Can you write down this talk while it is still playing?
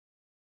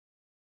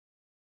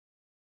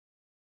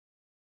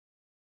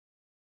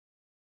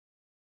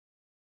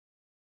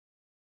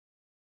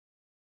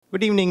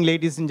Good evening,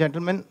 ladies and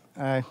gentlemen.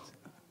 We're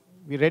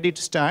ready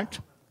to start.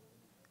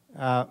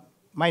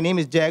 My name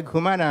is Jag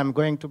Human, and I'm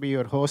going to be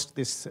your host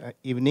this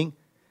evening.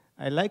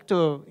 I'd like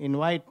to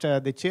invite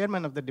the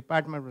chairman of the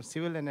Department of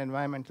Civil and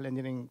Environmental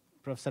Engineering,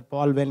 Professor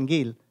Paul Van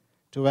Giel,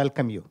 to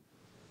welcome you.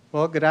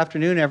 Well, good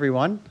afternoon,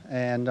 everyone.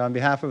 And on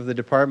behalf of the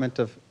Department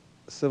of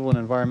Civil and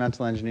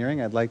Environmental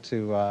Engineering, I'd like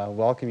to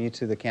welcome you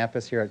to the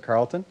campus here at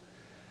Carleton.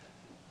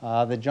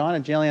 The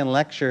John Adjeleian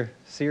Lecture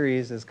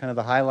Series is kind of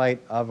the highlight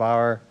of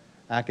our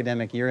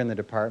academic year in the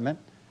department.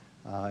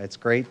 It's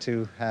great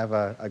to have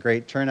a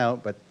great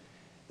turnout, but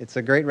it's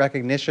a great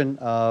recognition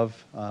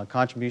of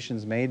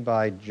contributions made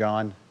by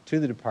John to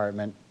the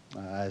department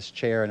as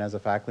chair and as a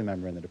faculty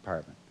member in the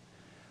department.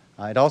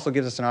 It also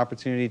gives us an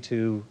opportunity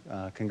to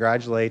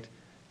congratulate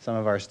some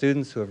of our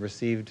students who have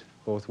received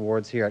both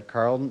awards here at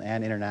Carleton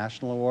and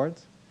international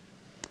awards.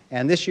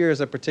 And this year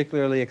is a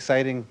particularly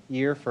exciting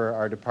year for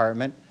our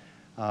department.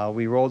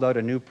 We rolled out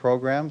a new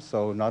program,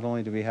 so not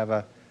only do we have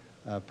a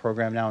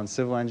program now in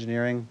civil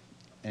engineering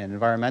and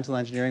environmental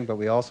engineering, but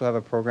we also have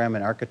a program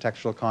in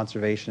architectural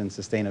conservation and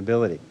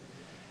sustainability.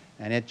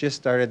 And it just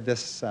started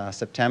this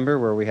September,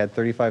 where we had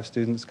 35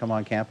 students come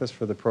on campus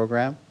for the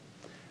program.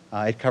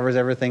 It covers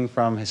everything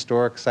from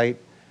historic site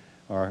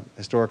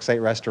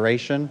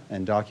restoration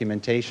and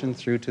documentation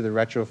through to the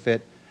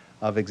retrofit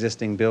of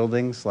existing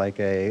buildings like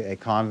a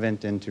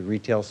convent into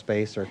retail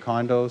space or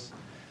condos,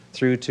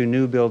 through to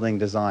new building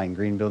design,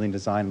 green building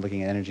design,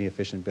 looking at energy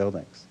efficient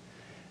buildings.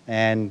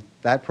 And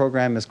that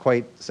program is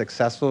quite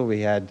successful.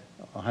 We had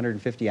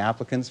 150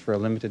 applicants for a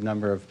limited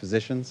number of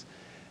positions,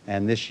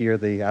 and this year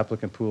the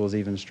applicant pool is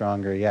even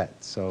stronger yet.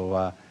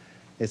 So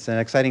it's an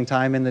exciting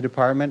time in the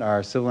department.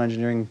 Our civil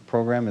engineering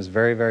program is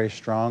very, very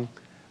strong.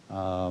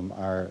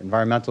 Our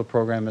environmental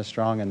program is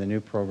strong, and the new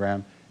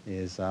program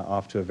is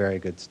off to a very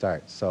good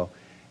start. So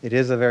it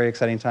is a very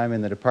exciting time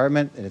in the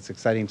department, and it's an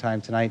exciting time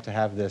tonight to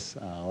have this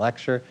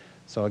lecture.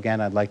 So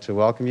again, I'd like to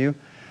welcome you.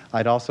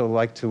 I'd also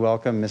like to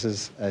welcome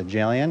Mrs.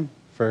 Adjeleian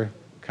for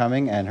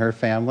coming and her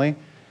family.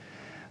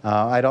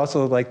 I'd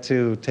also like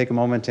to take a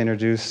moment to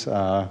introduce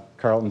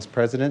Carleton's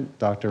president,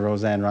 Dr.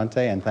 Roseanne Runte,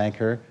 and thank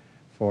her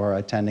for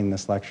attending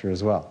this lecture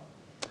as well.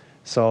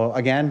 So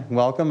again,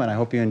 welcome, and I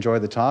hope you enjoy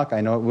the talk.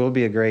 I know it will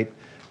be a great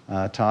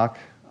talk.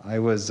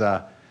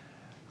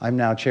 I'm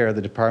now chair of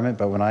the department,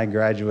 but when I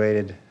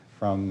graduated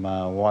from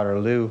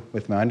Waterloo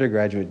with my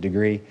undergraduate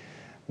degree,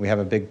 we have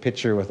a big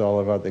picture with all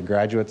of the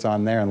graduates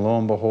on there, and lo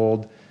and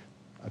behold,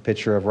 a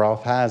picture of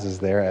Ralph Haas is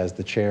there as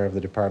the chair of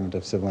the Department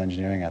of Civil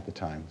Engineering at the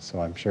time.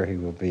 So I'm sure he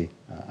will be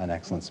an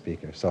excellent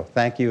speaker. So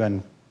thank you,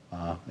 and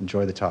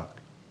enjoy the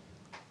talk.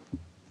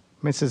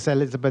 Mrs.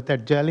 Elizabeth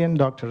Adjeleian,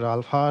 Dr.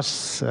 Ralph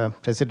Haas,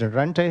 President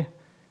Runte,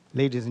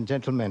 ladies and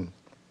gentlemen.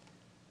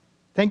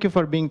 Thank you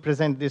for being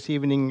present this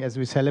evening as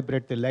we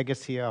celebrate the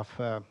legacy of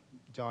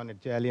John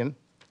Adjeleian.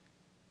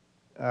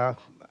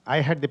 I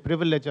had the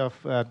privilege of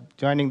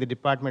joining the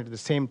department at the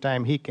same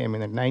time he came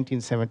in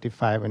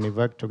 1975, and we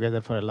worked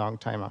together for a long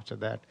time after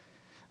that.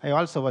 I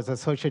also was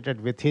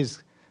associated with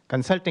his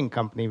consulting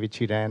company, which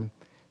he ran.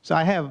 So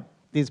I have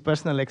these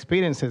personal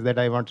experiences that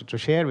I wanted to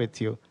share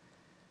with you.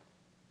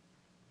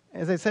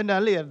 As I said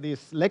earlier,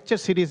 this lecture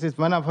series is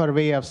one of our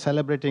way of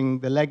celebrating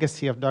the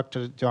legacy of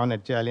Dr. John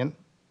Adjeleian.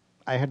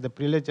 I had the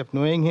privilege of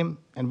knowing him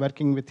and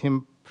working with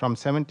him from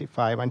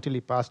 '75 until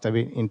he passed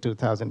away in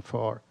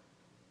 2004.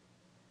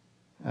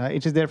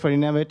 It is therefore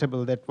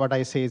inevitable that what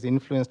I say is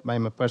influenced by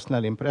my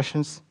personal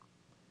impressions.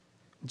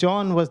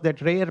 John was that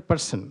rare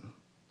person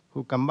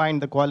who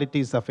combined the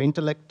qualities of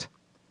intellect,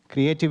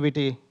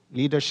 creativity,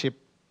 leadership,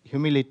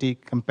 humility,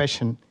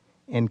 compassion,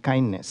 and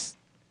kindness.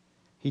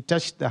 He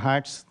touched the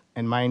hearts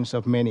and minds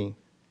of many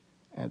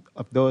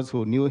of those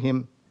who knew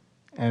him,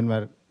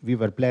 and we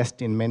were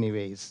blessed in many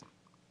ways.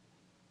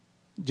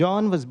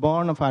 John was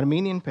born of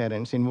Armenian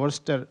parents in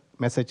Worcester,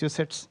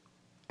 Massachusetts,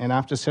 and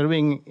after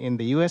serving in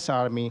the US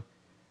Army,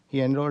 he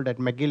enrolled at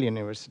McGill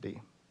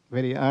University,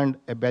 where he earned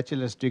a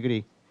bachelor's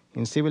degree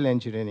in civil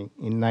engineering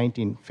in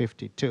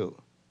 1952.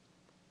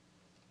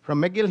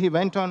 From McGill, he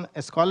went on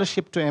a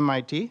scholarship to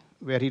MIT,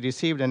 where he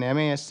received an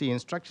MASc in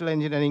structural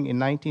engineering in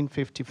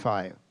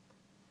 1955.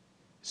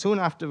 Soon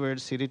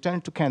afterwards, he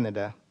returned to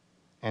Canada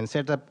and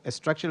set up a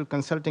structural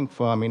consulting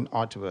firm in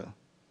Ottawa.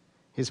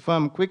 His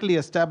firm quickly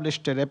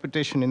established a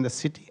reputation in the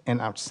city and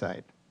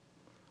outside.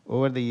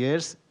 Over the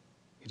years,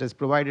 it has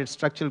provided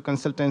structural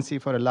consultancy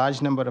for a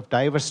large number of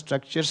diverse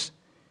structures,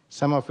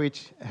 some of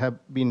which have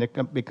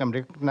become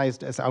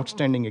recognized as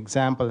outstanding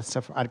examples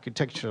of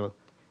architectural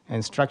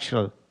and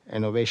structural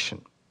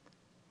innovation.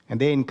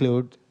 And they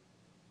include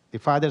the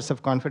Fathers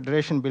of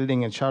Confederation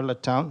building in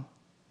Charlottetown,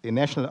 the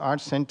National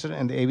Arts Center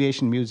and the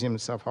Aviation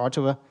Museums of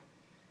Ottawa,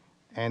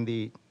 and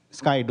the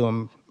Sky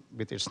Dome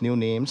with its new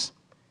names.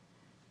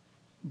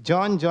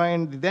 John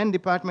joined the then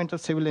Department of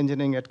Civil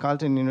Engineering at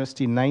Carleton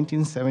University in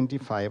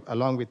 1975,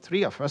 along with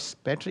three of us,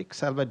 Patrick,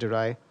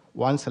 Salvadori,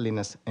 Juan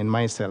Salinas, and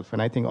myself.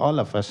 And I think all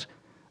of us,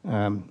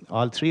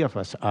 all three of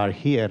us are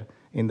here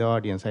in the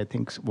audience. I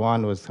think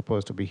Juan was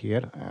supposed to be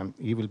here.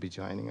 He will be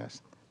joining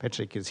us.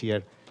 Patrick is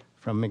here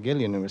from McGill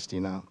University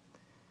now.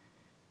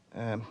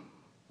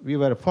 We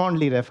were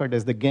fondly referred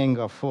as the Gang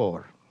of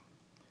Four.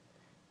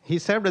 He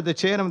served as the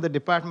chair of the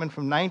department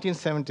from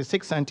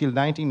 1976 until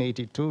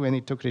 1982 when he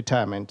took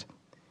retirement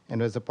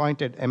and was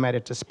appointed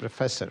emeritus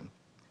professor.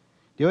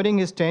 During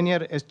his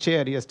tenure as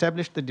chair, he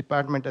established the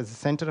department as a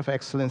center of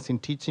excellence in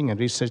teaching and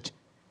research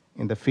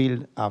in the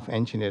field of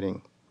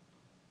engineering.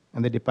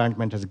 And the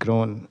department has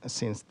grown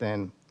since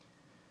then.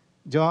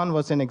 John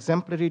was an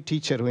exemplary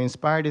teacher who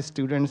inspired his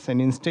students and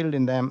instilled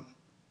in them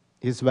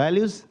his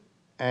values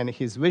and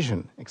his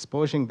vision,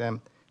 exposing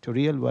them to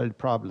real-world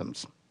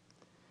problems.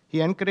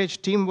 He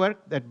encouraged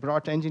teamwork that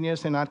brought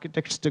engineers and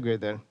architects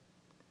together.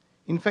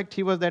 In fact,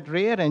 he was that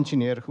rare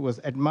engineer who was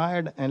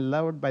admired and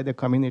loved by the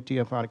community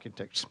of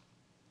architects.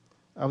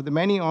 Of the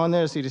many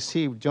honors he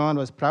received, John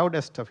was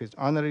proudest of his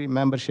honorary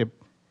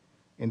membership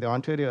in the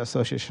Ontario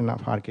Association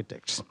of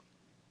Architects.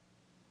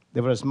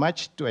 There was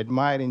much to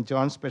admire in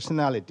John's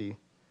personality.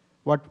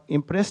 What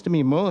impressed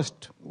me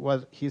most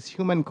was his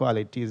human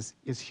qualities,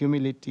 his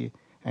humility,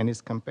 and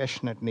his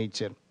compassionate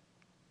nature.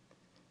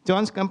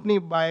 John's company,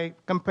 by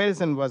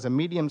comparison, was a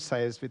medium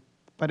size with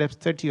perhaps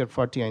 30 or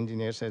 40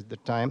 engineers at the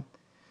time,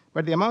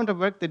 but the amount of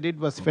work they did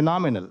was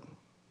phenomenal,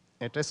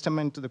 a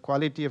testament to the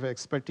quality of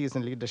expertise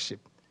and leadership.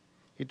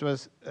 It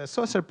was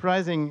so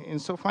surprising in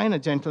so fine a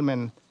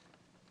gentleman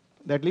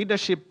that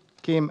leadership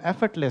came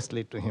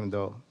effortlessly to him,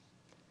 though.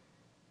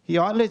 He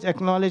always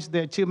acknowledged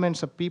the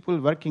achievements of people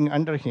working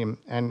under him,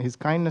 and his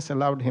kindness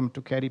allowed him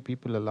to carry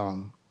people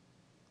along.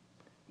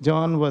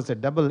 John was a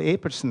double A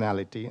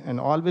personality and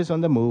always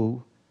on the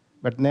move,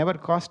 but never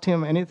cost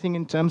him anything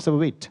in terms of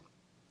wit.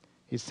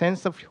 His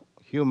sense of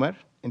humor,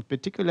 and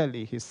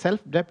particularly his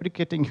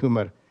self-deprecating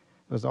humor,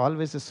 was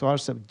always a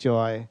source of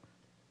joy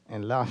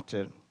and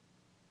laughter.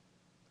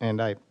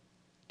 And I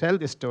tell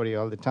this story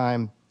all the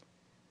time.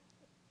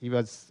 He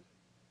was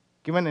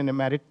given an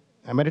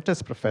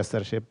emeritus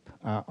professorship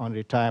on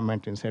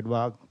retirement and said,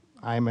 well,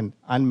 I'm an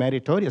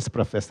unmeritorious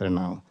professor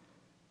now.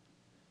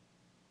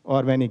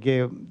 Or when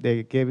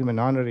they gave him an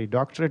honorary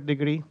doctorate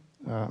degree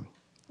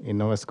in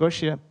Nova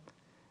Scotia,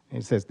 he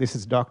says, this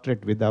is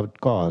doctorate without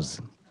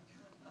cause.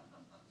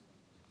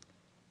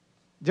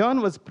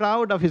 John was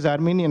proud of his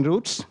Armenian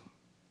roots.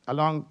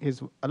 Along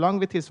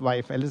with his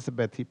wife,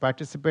 Elizabeth, he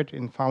participated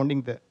in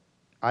founding the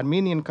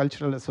Armenian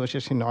Cultural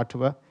Association in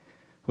Ottawa,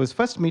 whose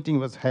first meeting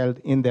was held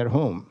in their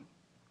home.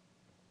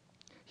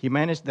 He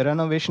managed the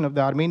renovation of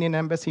the Armenian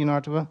embassy in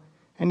Ottawa,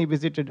 and he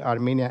visited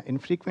Armenia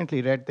and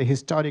frequently read the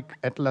historic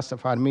Atlas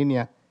of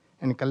Armenia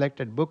and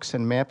collected books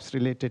and maps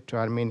related to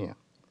Armenia.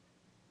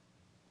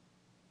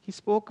 He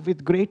spoke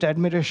with great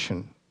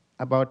admiration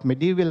about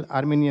medieval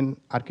Armenian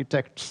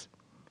architects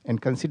and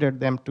considered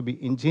them to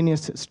be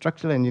ingenious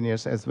structural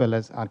engineers as well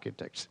as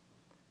architects.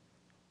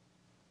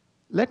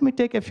 Let me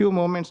take a few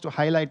moments to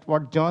highlight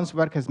what John's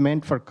work has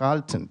meant for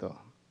Carleton, though.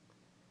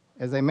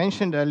 As I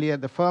mentioned earlier,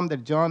 the firm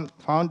that John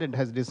founded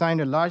has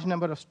designed a large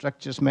number of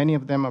structures, many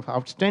of them of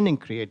outstanding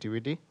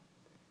creativity.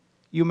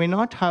 You may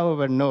not,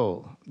 however,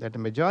 know that the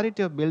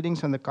majority of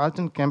buildings on the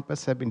Carleton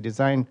campus have been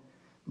designed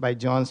by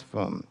John's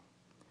firm.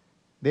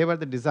 They were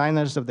the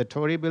designers of the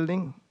Torrey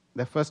building,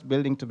 the first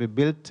building to be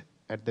built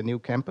at the new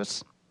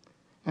campus.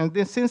 And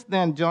then, since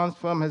then, John's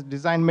firm has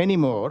designed many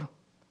more,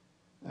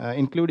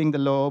 including the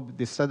Loeb,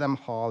 the Southam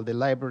Hall, the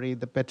library,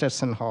 the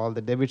Peterson Hall,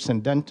 the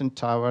Davidson Dunton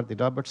Tower, the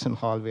Robertson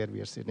Hall where we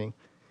are sitting,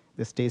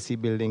 the Stacy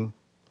building,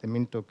 the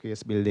Minto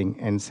Case building,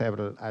 and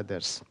several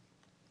others.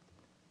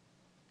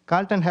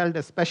 Carleton held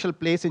a special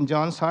place in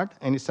John's heart,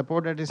 and he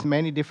supported it in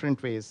many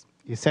different ways.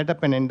 He set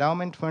up an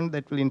endowment fund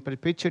that will in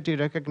perpetuity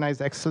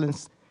recognize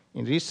excellence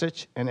in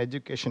research and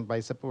education by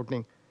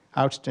supporting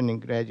outstanding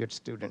graduate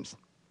students.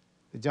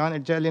 The John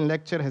Adjeleian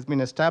Lecture has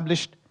been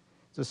established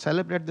to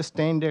celebrate the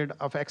standard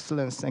of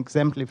excellence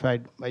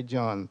exemplified by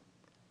John.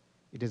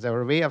 It is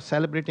our way of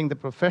celebrating the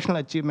professional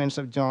achievements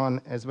of John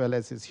as well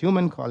as his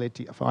human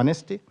quality of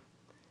honesty,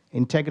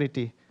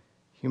 integrity,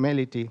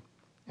 humility,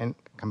 and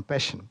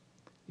compassion.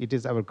 It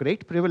is our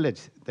great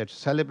privilege that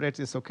celebrates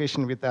this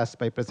occasion with us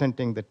by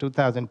presenting the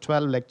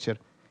 2012 lecture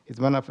is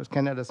one of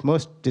Canada's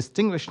most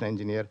distinguished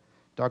engineer,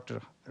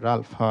 Dr.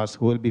 Ralph Haas,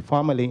 who will be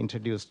formally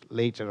introduced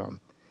later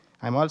on.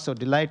 I'm also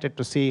delighted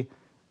to see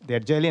the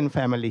Adjeleian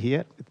family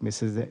here, with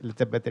Mrs.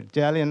 Elizabeth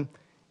Adjeleian,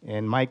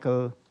 and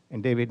Michael,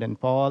 and David, and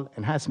Paul,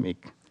 and Hasmik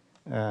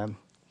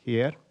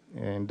here.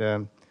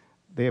 And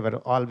they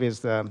are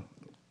always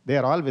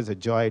a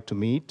joy to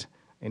meet.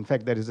 In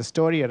fact, there is a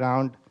story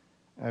around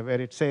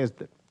where it says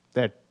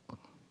that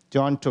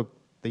John took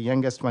the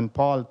youngest one,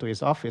 Paul, to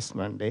his office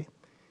one day.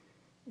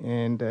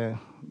 And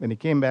when he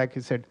came back,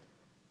 he said,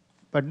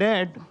 but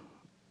Dad,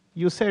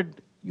 you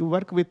said you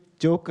work with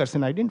jokers,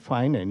 and I didn't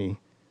find any.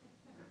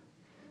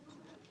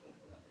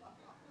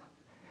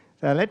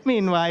 So let me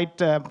invite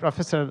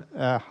Professor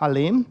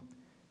Halim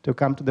to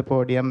come to the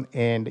podium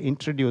and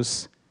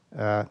introduce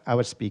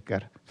our speaker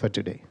for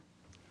today.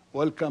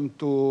 Welcome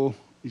to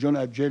John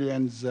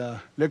Adjeleian's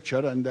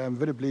lecture, and I'm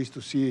very pleased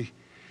to see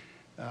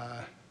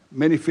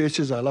many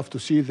faces. I love to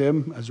see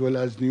them, as well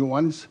as new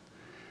ones.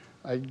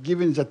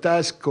 given the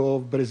task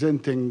of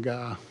presenting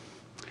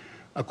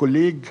a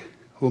colleague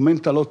who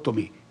meant a lot to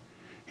me.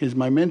 He's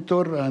my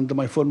mentor and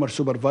my former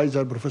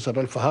supervisor, Professor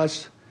Ralph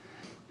Haas.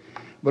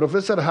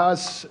 Professor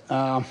Haas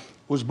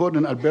was born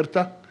in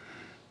Alberta,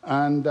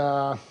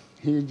 and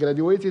he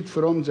graduated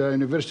from the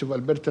University of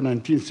Alberta in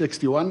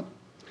 1961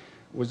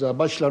 with a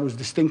bachelor with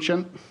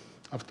distinction,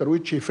 after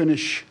which he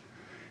finished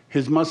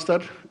his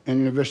master in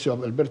University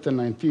of Alberta in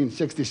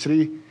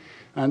 1963.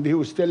 And he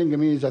was telling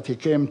me that he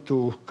came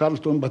to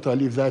Carleton, but I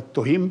leave that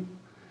to him.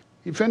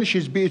 He finished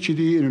his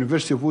PhD in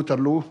University of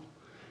Waterloo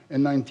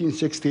in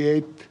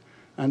 1968,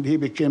 and he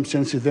became,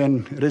 since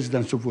then,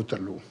 resident of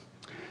Waterloo.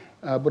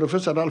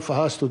 Professor Ralph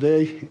Haas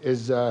today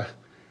is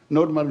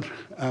Norman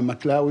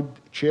MacLeod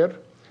Chair,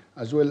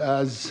 as well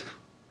as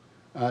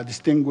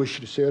Distinguished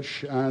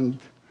Research and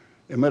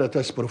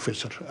Emeritus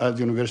Professor at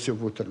the University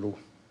of Waterloo.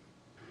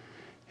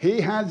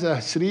 He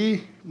has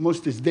 3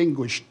 most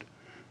distinguished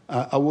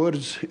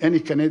awards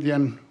any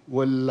Canadian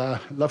will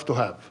love to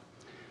have.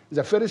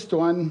 The first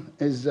one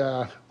is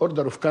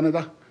Order of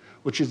Canada,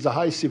 which is the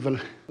high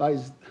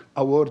civilized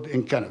award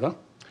in Canada.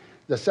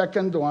 The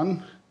second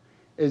one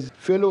is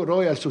Fellow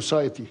Royal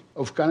Society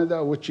of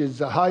Canada, which is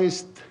the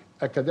highest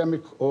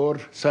academic or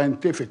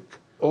scientific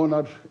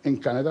honor in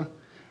Canada.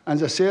 And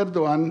the third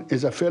one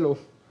is a Fellow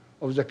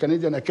of the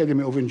Canadian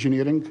Academy of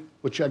Engineering,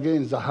 which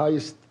again is the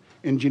highest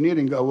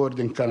engineering award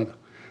in Canada.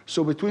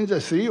 So between the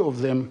 3 of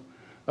them,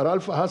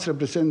 Ralph Haas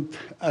represents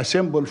a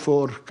symbol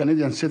for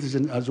Canadian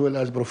citizens as well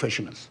as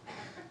professionals.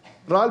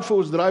 Ralph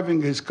was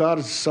driving his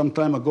cars some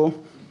time ago,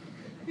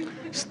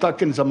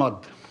 stuck in the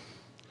mud.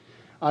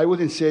 I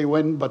wouldn't say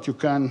when, but you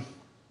can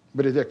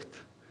predict.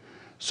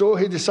 So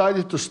he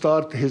decided to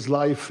start his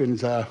life in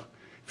the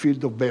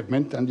field of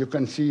pavement, and you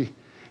can see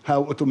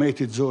how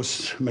automated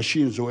those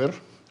machines were,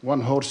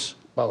 1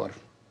 horsepower.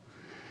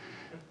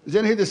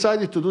 Then he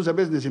decided to do the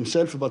business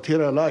himself, but he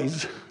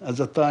realized at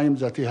the time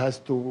that he has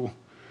to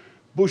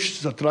push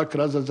the truck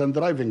rather than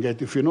driving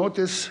it. If you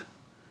notice,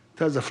 it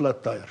has a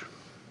flat tire.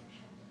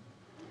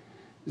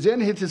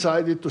 Then he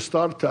decided to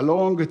start a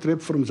long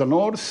trip from the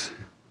north,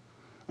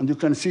 and you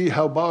can see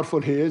how powerful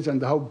he is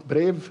and how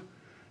brave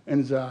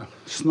in the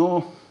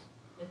snow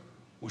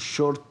with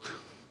short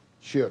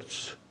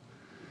shirts.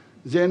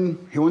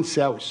 Then he went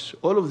south.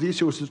 All of this,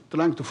 he was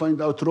trying to find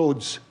out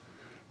roads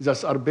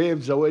that are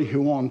paved the way he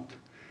wants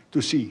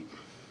to see.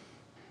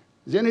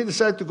 Then he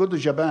decided to go to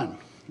Japan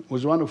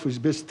with one of his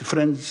best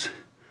friends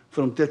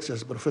from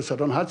Texas, Professor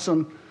Ron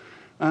Hudson,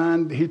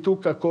 and he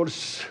took a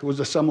course with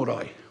a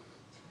samurai.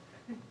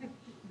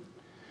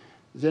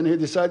 Then he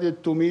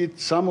decided to meet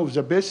some of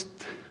the best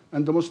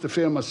and the most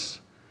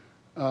famous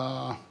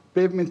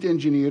pavement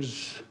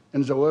engineers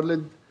in the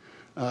world.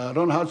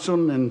 Ron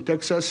Hudson in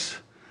Texas,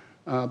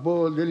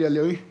 Bo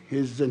Liljalöj,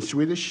 he's in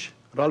Swedish,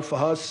 Ralph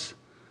Haas.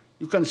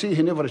 You can see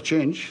he never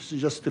changed,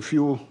 it's just a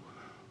few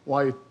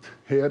white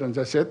hair and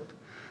that's it.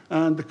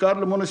 And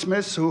Carl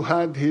Mono-Smith, who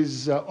had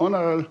his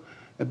honorary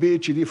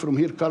PhD from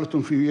here,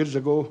 Carleton, a few years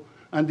ago.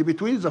 And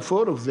between the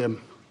 4 of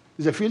them,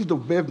 the field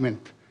of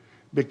pavement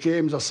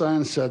became the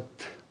science that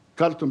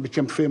Carleton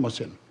became famous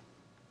in.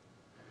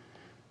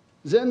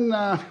 Then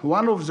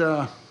one of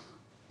the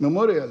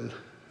memorial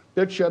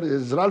pictures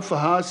is Ralph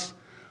Haas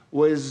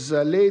with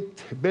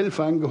late Bill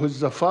Fang, who's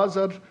the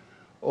father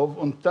of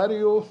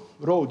Ontario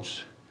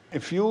roads.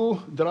 If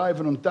you drive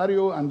in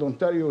Ontario, and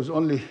Ontario is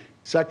only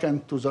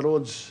second to the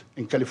roads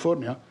in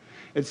California,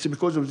 it's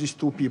because of these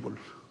 2 people.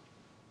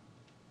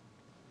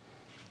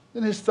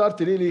 Then he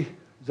started really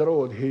the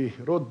road. He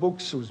wrote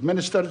books with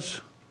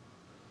ministers,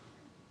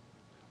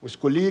 with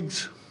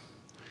colleagues,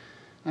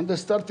 and they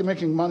started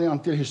making money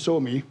until he saw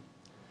me.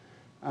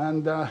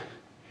 And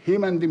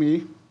him and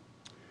me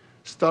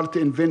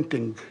started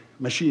inventing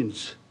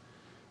machines.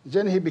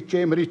 Then he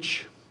became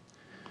rich,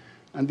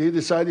 and he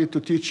decided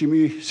to teach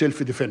me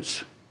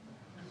self-defense.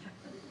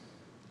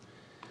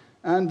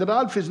 And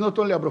Ralph is not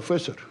only a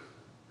professor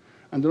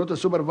and not a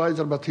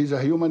supervisor, but he's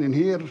a human in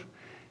here.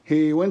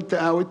 He went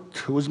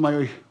out with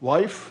my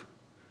wife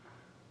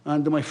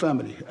and my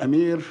family,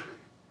 Amir,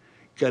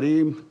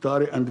 Karim,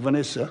 Tari, and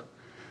Vanessa.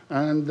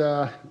 And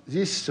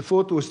this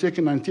photo was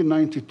taken in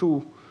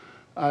 1992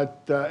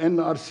 at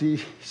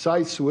NRC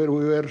sites where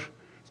we were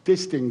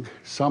testing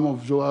some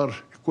of our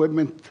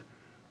equipment.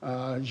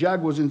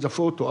 Jag was in the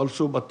photo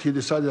also, but he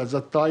decided at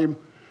that time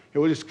he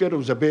was scared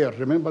of the bear.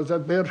 Remember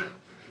that bear?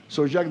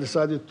 So Jag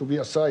decided to be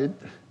aside.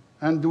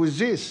 And with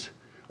this,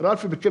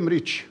 Ralph became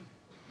rich.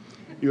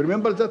 You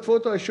remember that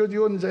photo I showed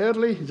you in the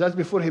early? That's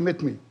before he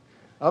met me.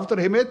 After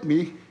he met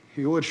me,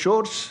 he wore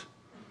shorts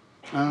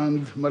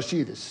and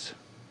Mercedes.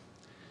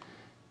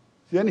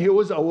 Then he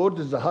was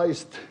awarded the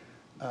highest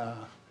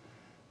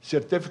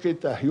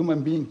certificate a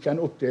human being can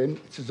obtain.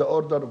 It's the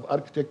Order of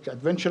Arctic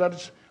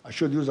Adventurers. I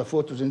showed you the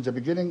photos in the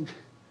beginning.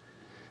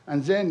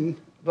 And then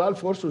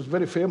Ralph also was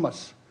very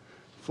famous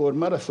for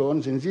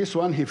marathons. In this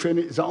one, he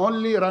finished the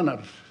only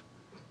runner.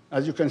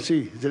 As you can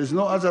see, there is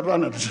no other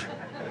runners.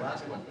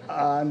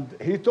 And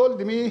he told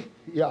me,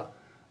 yeah,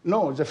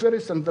 no, the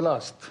first and the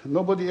last.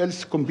 Nobody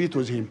else compete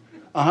with him.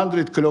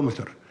 100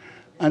 kilometers.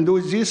 And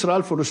with this,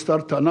 Ralph will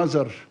start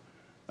another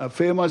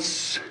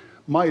famous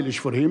mileage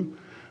for him.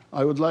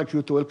 I would like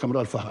you to welcome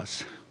Ralph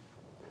Haas.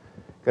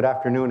 Good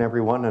afternoon,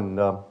 everyone. And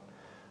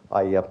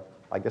I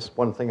guess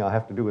one thing I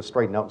have to do is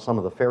straighten out some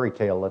of the fairy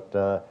tale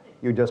that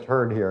you just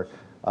heard here.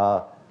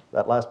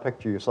 That last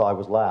picture you saw, I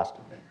was last.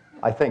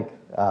 I think,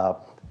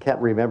 can't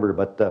remember,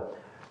 but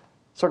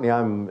certainly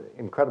I'm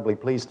incredibly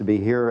pleased to be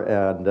here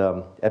and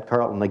at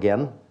Carleton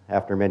again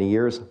after many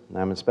years. And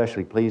I'm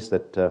especially pleased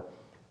that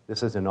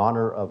this is in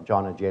honor of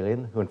John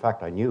Adjeleian, who in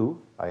fact I knew.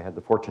 I had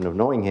the fortune of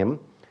knowing him.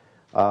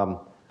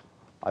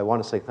 I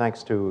want to say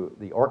thanks to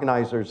the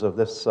organizers of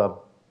this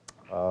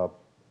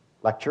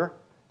lecture,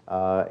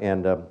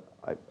 and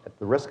at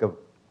the risk of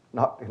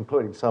not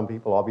including some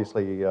people,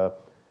 obviously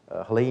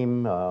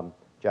Halim,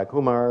 Jack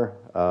Humar,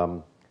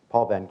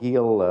 Paul Van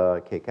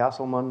Giel, Kay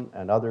Castleman,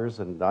 and others,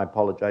 and I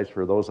apologize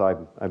for those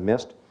I've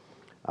missed.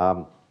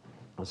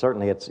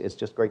 Certainly, it's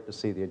just great to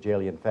see the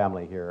Adjeleian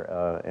family here,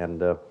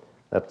 and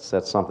that's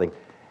something.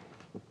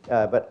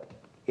 But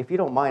if you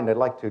don't mind, I'd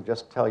like to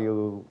just tell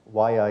you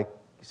why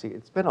see,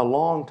 it's been a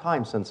long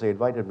time since they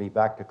invited me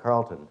back to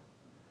Carleton.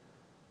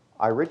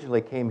 I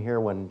originally came here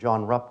when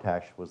John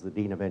Ruptash was the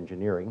Dean of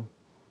Engineering,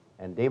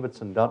 and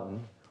Davidson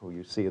Dunton, who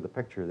you see in the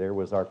picture there,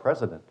 was our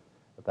president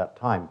at that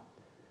time.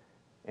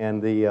 And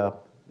the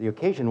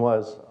occasion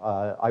was,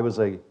 I was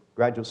a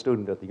graduate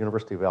student at the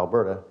University of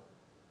Alberta.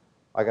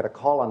 I got a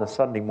call on a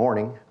Sunday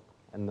morning,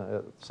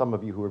 and some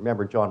of you who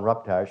remember John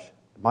Ruptash,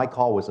 my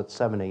call was at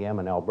 7 a.m.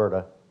 in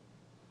Alberta.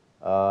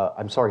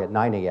 I'm sorry, at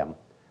 9 a.m.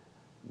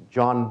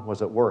 John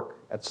was at work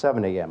at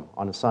 7 a.m.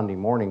 on a Sunday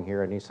morning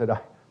here, and he said,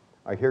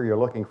 I hear you're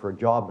looking for a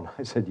job. And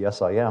I said,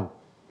 yes, I am.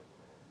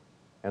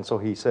 And so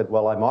he said,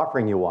 well, I'm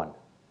offering you one.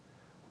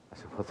 I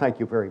said, well, thank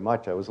you very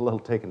much. I was a little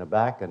taken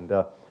aback. And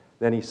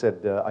then he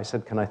said, I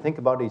said, can I think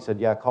about it? He said,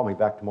 yeah, call me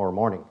back tomorrow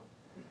morning.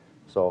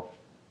 So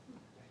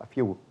a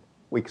few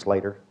weeks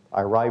later,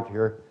 I arrived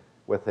here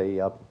with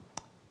a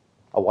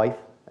wife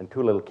and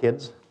 2 little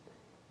kids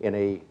in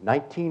a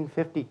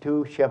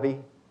 1952 Chevy,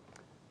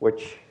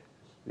 which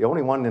the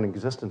only one in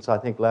existence I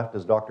think left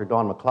is Dr.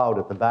 Don McLeod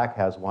at the back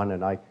has one,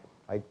 and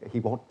he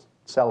won't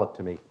sell it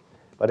to me.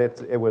 But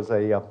it was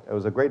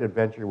a great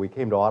adventure. We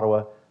came to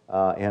Ottawa,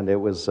 and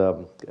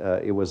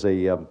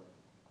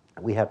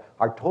we had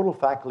our total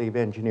faculty of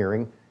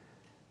engineering.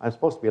 I'm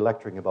supposed to be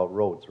lecturing about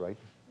roads, right?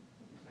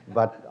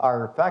 But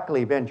our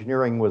faculty of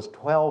engineering was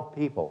 12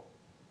 people.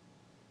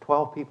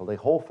 12 people, the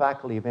whole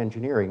faculty of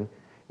engineering.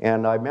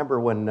 And I remember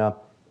when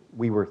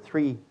we were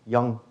 3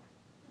 young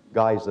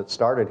guys that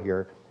started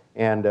here,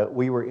 and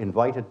we were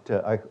invited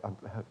to,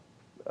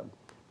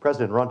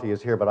 President Runte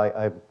is here, but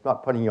I'm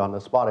not putting you on the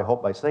spot, I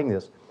hope, by saying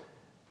this.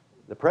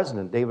 The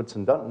president,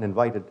 Davidson Dunton,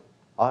 invited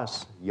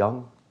us,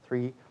 young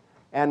 3,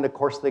 and of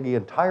course the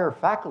entire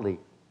faculty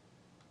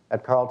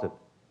at Carleton.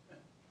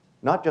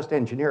 Not just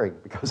engineering,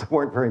 because there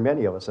weren't very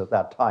many of us at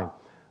that time.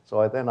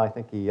 So then I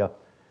think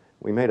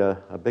we made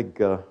a big,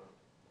 sort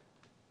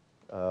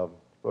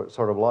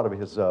of a lot of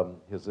his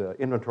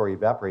inventory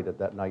evaporated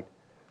that night.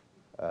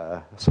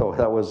 So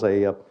that was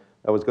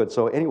good.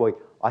 So anyway,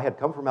 I had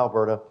come from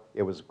Alberta.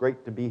 It was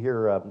great to be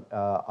here.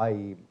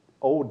 I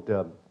owe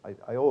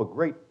a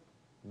great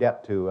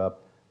debt to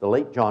the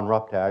late John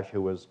Ruptash,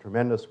 who was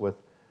tremendous with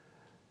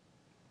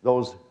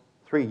those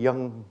 3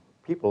 young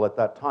people at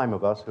that time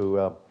of us who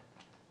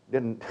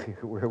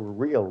were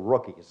real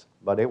rookies.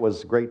 But it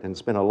was great, and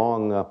it's been a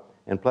long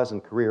and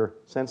pleasant career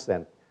since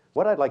then.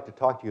 What I'd like to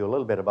talk to you a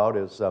little bit about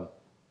is a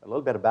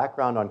little bit of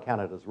background on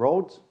Canada's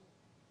roads,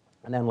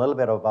 and then a little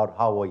bit about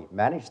how we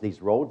manage these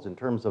roads in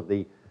terms of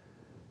the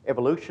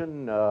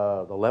evolution,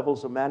 the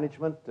levels of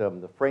management,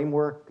 the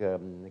framework,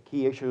 the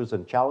key issues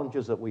and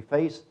challenges that we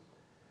face,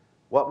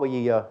 what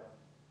we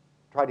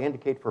try to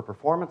indicate for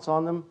performance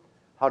on them,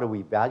 how do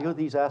we value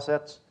these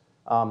assets,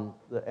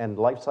 and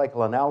life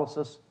cycle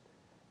analysis,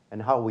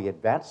 and how we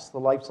advance the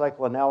life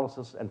cycle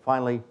analysis, and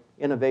finally,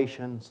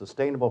 innovation,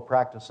 sustainable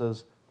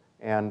practices,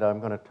 and I'm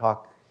going to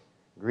talk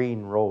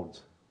green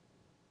roads.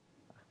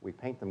 We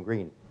paint them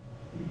green.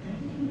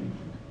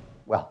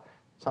 Well,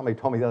 somebody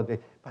told me the other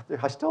day,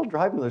 but I still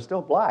drive them, they're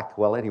still black.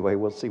 Well, anyway,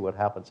 we'll see what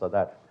happens on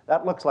that.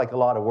 That looks like a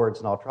lot of words,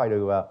 and I'll try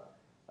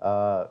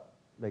to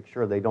make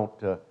sure they don't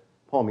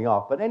pull me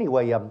off. But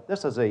anyway,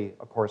 this is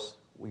of course,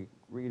 we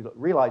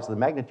realize the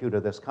magnitude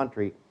of this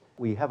country.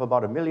 We have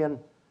about 1 million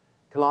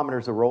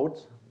kilometers of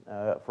roads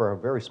for a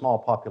very small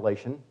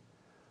population.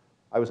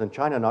 I was in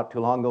China not too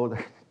long ago.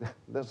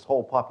 This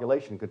whole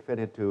population could fit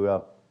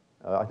into,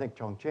 I think,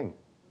 Chongqing.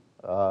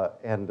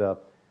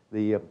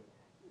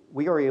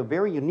 We are a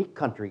very unique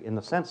country in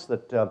the sense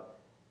that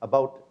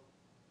about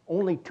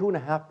only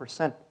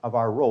 2.5% of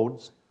our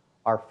roads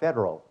are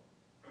federal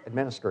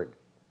administered,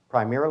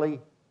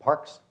 primarily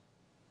parks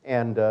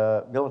and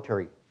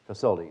military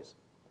facilities.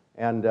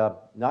 And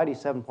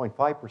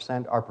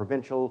 97.5% are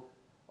provincial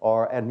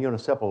and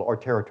municipal or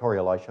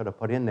territorial, I should have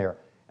put in there.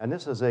 And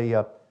this is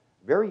a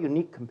very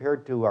unique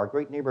compared to our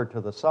great neighbor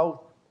to the south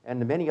and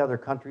to many other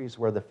countries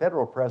where the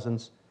federal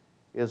presence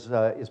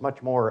is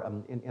much more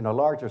in a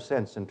larger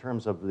sense in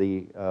terms of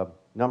the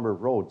number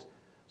of roads.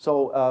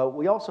 So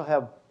we also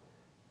have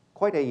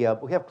quite a,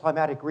 we have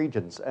climatic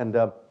regions, and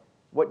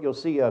what you'll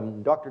see,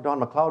 Dr. Don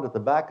McLeod at the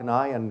back and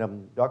I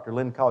and Dr.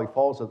 Lynn Cowie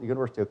Falls at the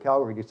University of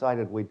Calgary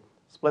decided we'd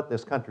split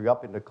this country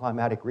up into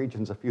climatic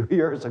regions a few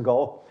years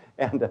ago,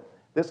 and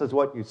this is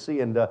what you see.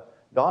 And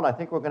Don, I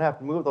think we're going to have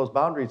to move those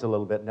boundaries a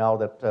little bit now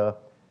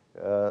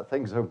that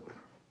things are,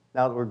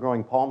 now that we're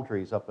growing palm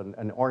trees up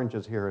and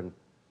oranges here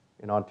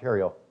in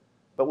Ontario.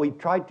 But we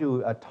tried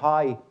to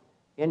tie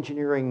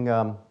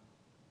engineering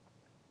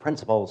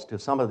principles to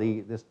some of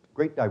this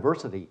great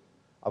diversity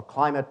of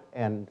climate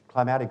and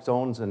climatic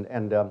zones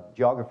and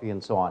geography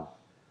and so on.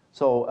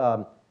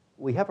 So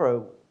we have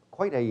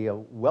quite a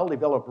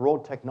well-developed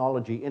road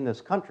technology in this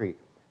country,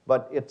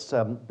 but it's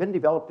been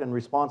developed in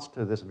response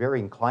to this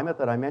varying climate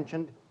that I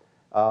mentioned,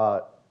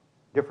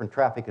 different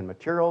traffic and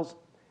materials.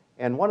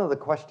 And one of the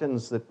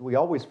questions that we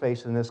always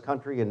face in this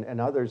country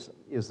and others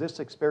is this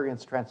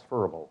experience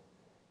transferable?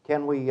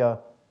 Can we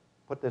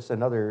put this in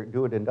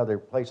do it in other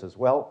places?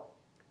 Well,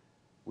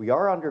 we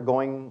are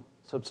undergoing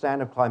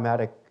substantive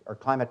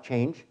climate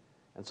change.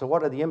 And so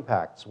what are the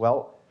impacts?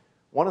 Well,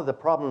 one of the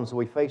problems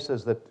we face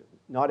is that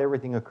not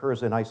everything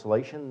occurs in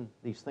isolation.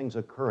 These things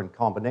occur in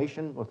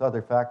combination with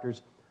other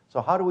factors.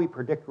 So how do we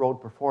predict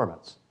road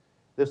performance?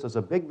 This is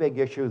a big, big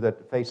issue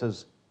that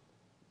faces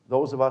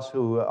those of us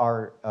who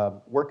are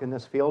work in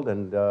this field,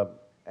 and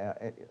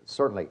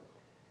certainly.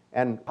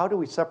 And how do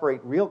we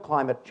separate real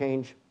climate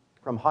change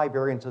from high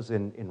variances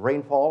in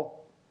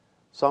rainfall,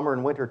 summer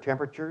and winter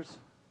temperatures,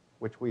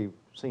 which we've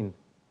seen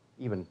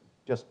even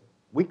just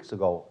weeks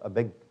ago, a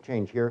big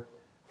change here,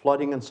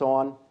 flooding and so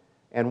on,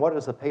 and what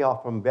is the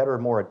payoff from better,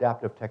 more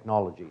adaptive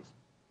technologies?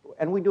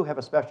 And we do have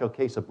a special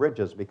case of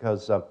bridges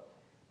because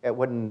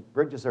when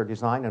bridges are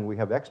designed, and we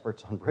have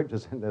experts on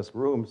bridges in this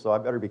room, so I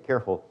better be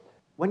careful.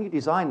 When you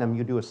design them,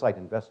 you do a site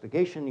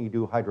investigation, you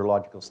do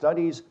hydrological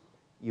studies,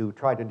 you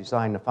try to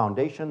design the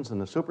foundations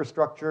and the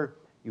superstructure,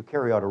 you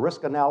carry out a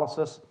risk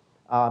analysis,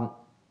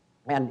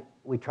 and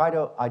we try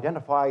to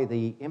identify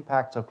the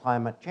impacts of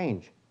climate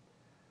change.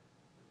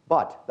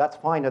 But that's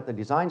fine at the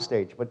design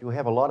stage, but you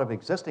have a lot of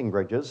existing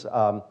bridges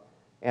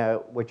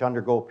which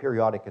undergo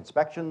periodic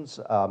inspections,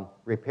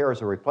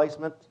 repairs or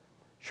replacement,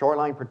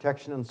 shoreline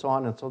protection and so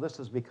on, and so this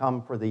has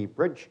become, for the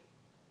bridge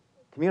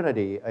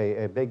community,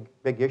 a big,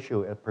 big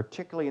issue,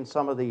 particularly in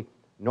some of the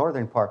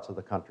northern parts of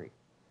the country.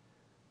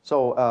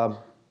 So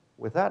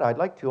with that, I'd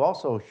like to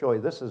also show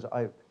you,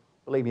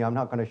 believe me, I'm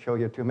not going to show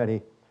you too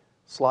many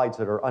slides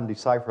that are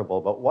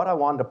undecipherable, but what I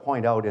wanted to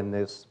point out in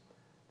this,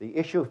 the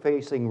issue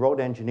facing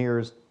road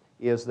engineers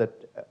is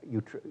that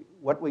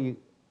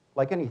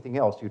like anything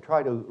else, you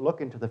try to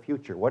look into the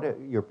future. What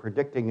you're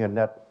predicting, and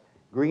that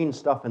green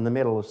stuff in the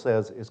middle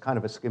says is kind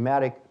of a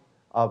schematic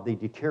of the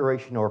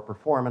deterioration or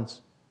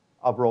performance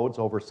of roads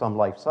over some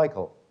life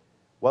cycle.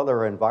 Well, there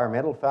are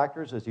environmental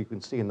factors, as you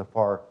can see in the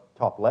far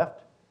top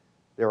left.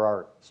 There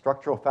are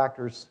structural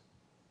factors.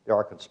 There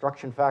are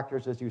construction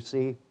factors, as you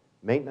see,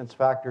 maintenance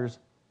factors,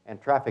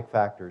 and traffic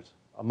factors,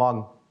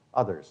 among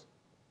others.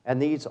 And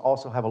these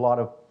also have a lot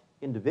of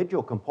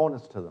individual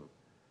components to them.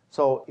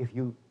 So if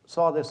you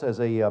saw this as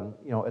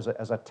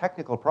a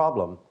technical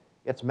problem,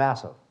 it's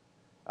massive.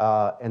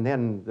 And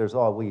then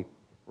we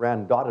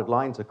ran dotted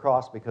lines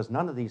across because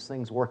none of these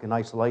things work in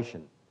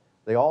isolation.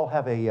 They all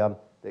have and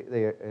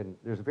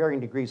there's varying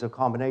degrees of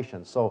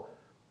combination. So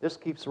this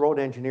keeps road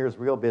engineers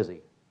real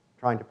busy,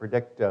 trying to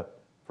predict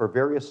for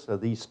various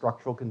of these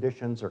structural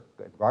conditions or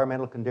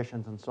environmental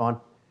conditions and so on,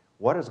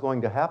 what is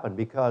going to happen,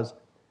 because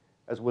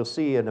as we'll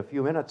see in a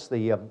few minutes,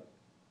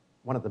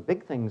 one of the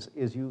big things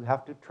is you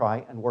have to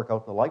try and work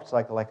out the life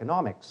cycle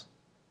economics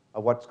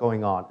of what's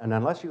going on. And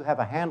unless you have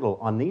a handle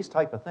on these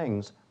type of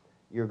things,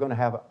 you're going to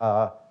have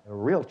a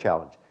real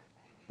challenge.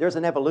 There's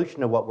an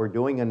evolution of what we're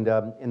doing, and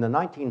in the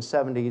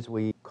 1970s,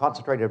 we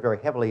concentrated very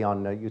heavily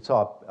on, you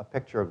saw a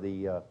picture of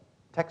the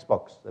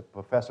textbooks that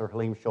Professor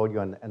Halim showed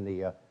you and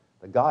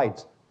the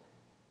guides.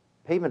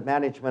 Pavement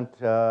management,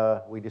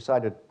 we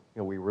decided,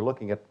 we were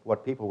looking at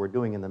what people were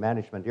doing in the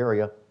management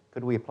area.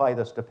 Could we apply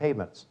this to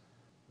pavements?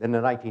 Then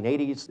in the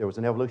 1980s, there was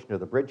an evolution of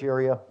the bridge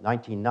area.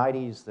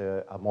 1990s,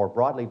 a more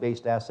broadly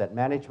based asset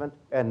management.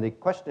 And the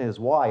question is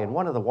why? And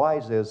one of the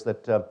whys is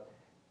that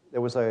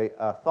there was a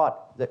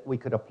thought that we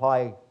could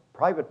apply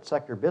private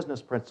sector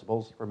business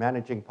principles for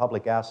managing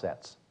public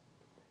assets.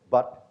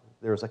 But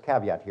there's a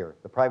caveat here.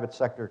 The private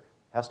sector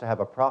has to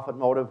have a profit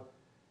motive,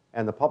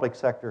 and the public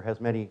sector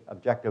has many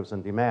objectives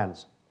and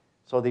demands.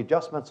 So the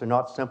adjustments are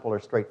not simple or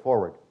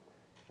straightforward.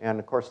 And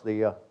of course,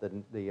 the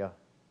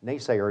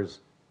naysayers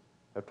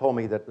have told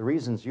me that the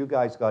reasons you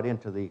guys got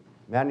into the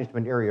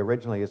management area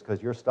originally is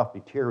because your stuff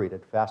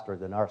deteriorated faster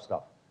than our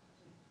stuff.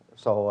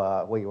 So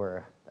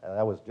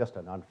that was just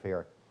an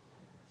unfair,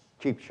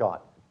 cheap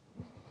shot.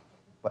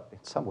 But in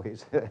some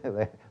ways,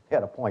 they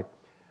had a point.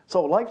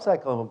 So life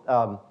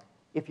cycle,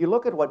 if you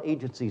look at what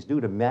agencies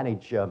do to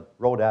manage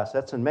road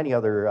assets and many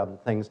other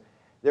things,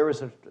 there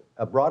is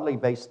a broadly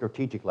based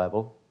strategic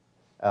level,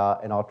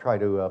 and I'll try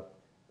to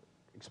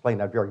explain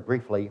that very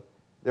briefly.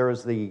 There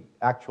is the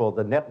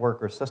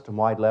network or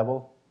system-wide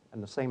level,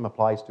 and the same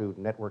applies to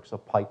networks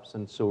of pipes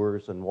and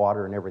sewers and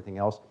water and everything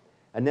else.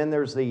 And then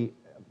there's the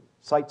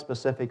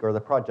site-specific or the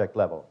project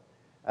level.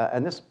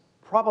 And this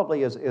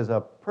probably is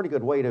a pretty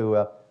good way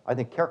to, I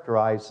think,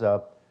 characterize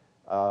the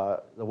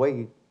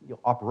way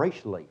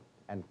operationally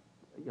and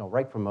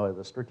right from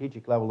the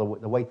strategic level,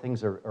 the way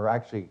things are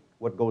actually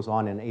what goes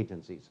on in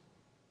agencies.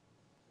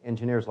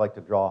 Engineers like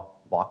to draw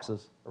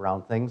boxes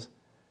around things,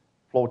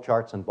 flow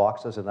charts and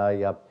boxes, and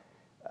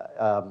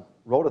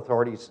road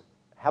authorities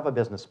have a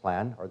business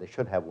plan, or they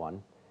should have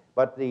one.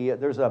 But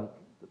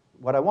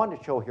what I want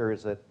to show here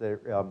is that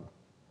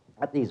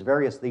at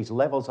these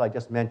levels I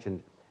just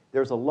mentioned,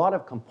 there's a lot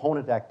of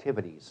component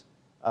activities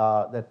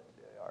that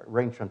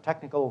range from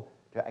technical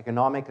to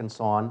economic and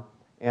so on,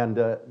 and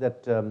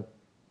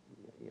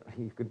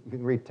you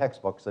can read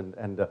textbooks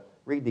and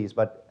read these,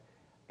 but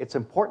it's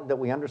important that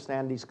we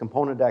understand these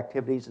component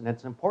activities, and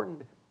it's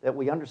important that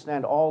we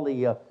understand all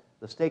the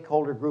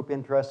stakeholder group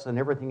interests and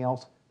everything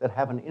else that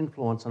have an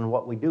influence on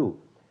what we do.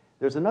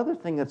 There's another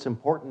thing that's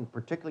important,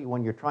 particularly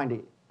when you're trying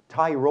to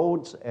tie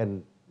roads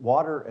and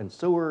water and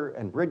sewer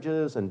and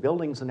bridges and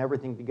buildings and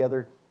everything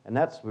together, and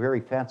that's a very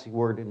fancy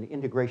word, an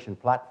integration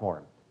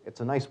platform.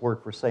 It's a nice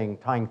word for saying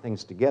tying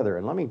things together,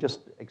 and let me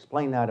just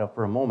explain that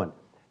for a moment.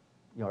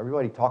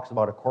 Everybody talks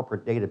about a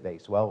corporate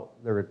database. Well,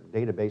 there are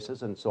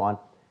databases and so on,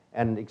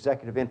 and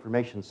executive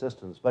information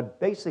systems, but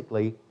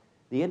basically,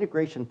 the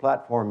integration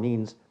platform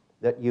means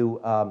that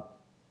you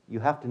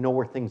have to know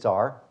where things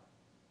are,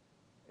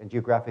 and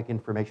geographic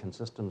information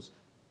systems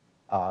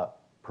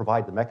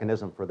provide the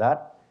mechanism for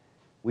that.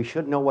 We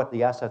should know what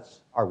the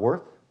assets are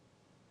worth.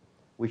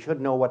 We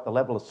should know what the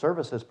level of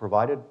service is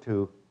provided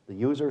to the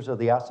users of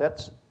the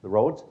assets, the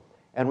roads,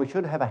 and we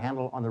should have a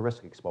handle on the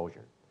risk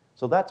exposure.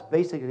 So that's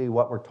basically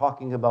what we're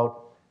talking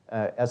about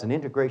as an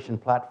integration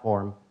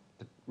platform,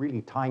 to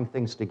really tying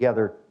things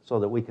together so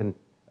that we can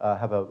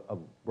have a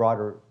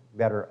broader,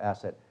 better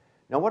asset.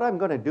 Now what I'm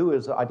going to do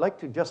is I'd like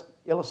to just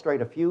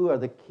illustrate a few of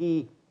the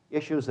key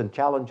issues and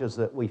challenges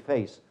that we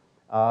face.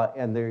 I've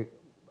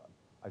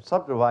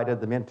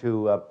subdivided them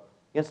into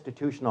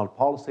institutional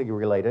policy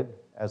related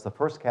as the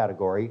first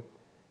category,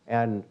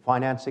 and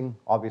financing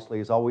obviously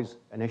is always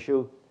an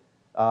issue.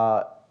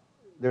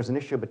 There's an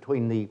issue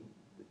between the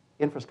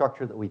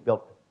infrastructure that we've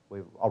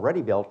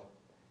already built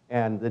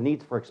and the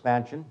needs for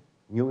expansion,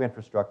 new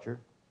infrastructure.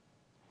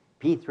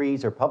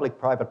 P3s are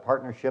public-private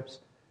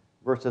partnerships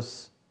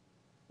versus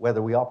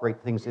whether we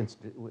operate things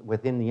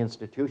within the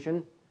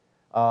institution,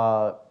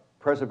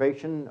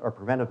 preservation or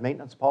preventive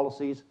maintenance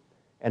policies,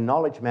 and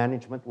knowledge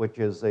management, which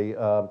is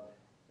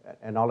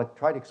and I'll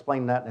try to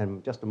explain that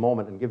in just a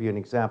moment and give you an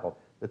example.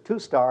 The 2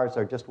 stars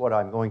are just what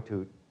I'm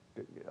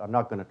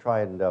not going to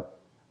try and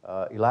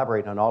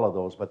elaborate on all of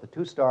those, but the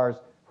 2 stars,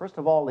 first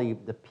of all,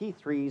 the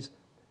P3s,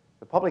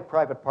 the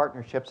public-private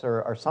partnerships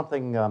are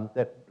something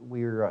that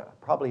we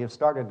probably have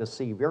started to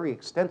see very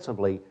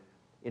extensively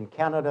in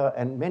Canada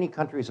and many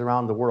countries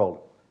around the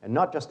world, and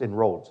not just in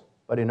roads,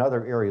 but in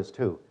other areas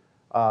too.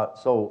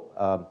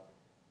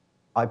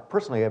 I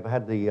personally have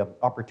had the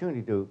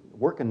opportunity to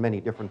work in many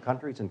different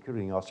countries,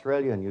 including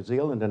Australia and New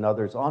Zealand and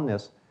others on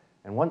this,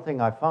 and one thing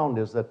I found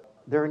is that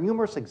there are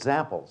numerous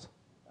examples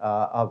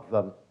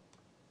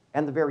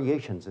and the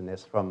variations in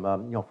this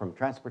from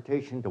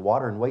transportation to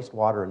water and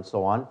wastewater and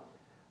so on.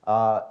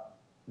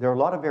 There are a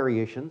lot of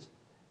variations.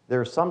 There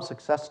are some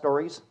success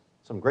stories,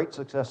 some great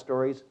success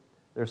stories.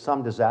 There's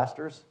some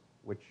disasters,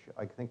 which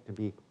I think to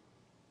be,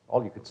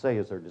 all you could say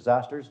is they're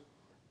disasters.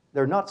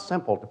 They're not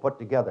simple to put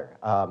together.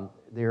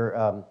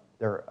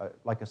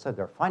 Like I said,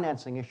 there are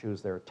financing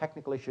issues, there are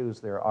technical issues,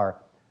 there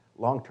are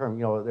long-term,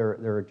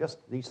 there are just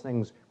these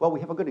things. Well, we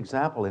have a good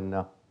example in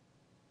the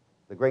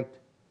great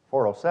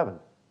 407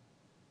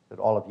 that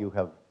all of you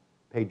have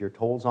paid your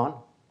tolls on,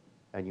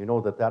 and you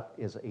know that that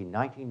is a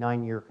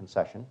 99-year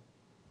concession.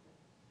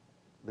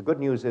 The good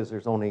news is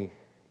there's only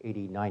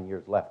 89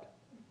 years left.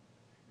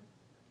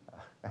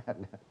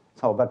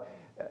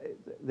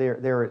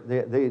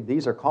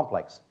 These are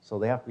complex, so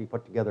they have to be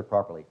put together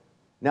properly.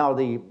 Now,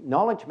 the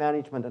knowledge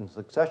management and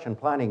succession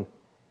planning,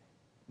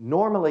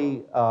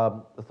 normally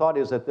the thought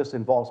is that this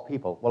involves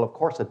people. Well, of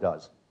course it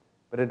does,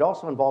 but it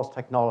also involves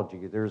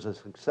technology. There's a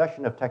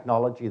succession of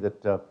technology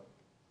that,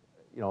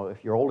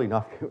 if you're old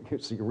enough,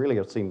 you really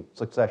have seen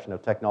succession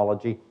of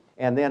technology.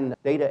 And then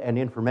data and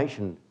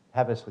information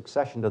have a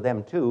succession to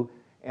them too.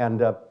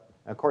 And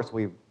of course,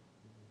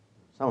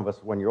 some of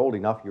us, when you're old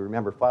enough, you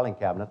remember filing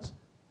cabinets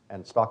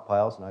and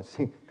stockpiles, and I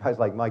see guys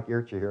like Mike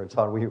Yercha here and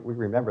so on, we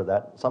remember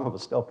that. Some of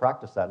us still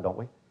practice that, don't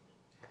we?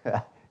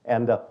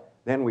 And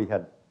then we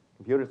had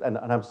computers, and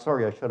I'm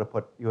sorry, I should have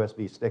put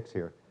USB sticks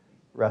here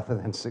rather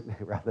than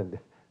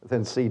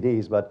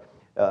CDs, but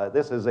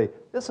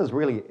this is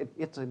really,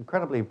 it's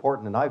incredibly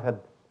important, and I've had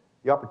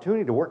the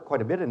opportunity to work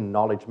quite a bit in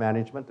knowledge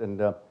management, and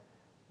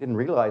didn't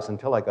realize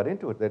until I got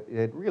into it that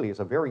it really is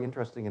a very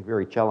interesting and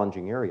very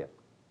challenging area.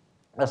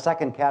 The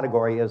second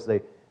category is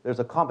there's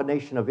a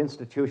combination of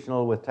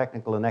institutional with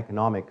technical and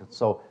economic.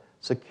 So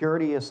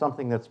Security is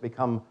something that's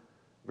become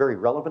very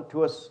relevant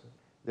to us.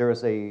 There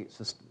is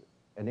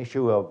an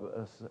issue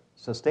of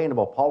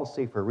sustainable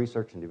policy for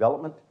research and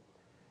development,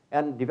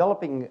 and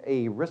developing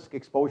a risk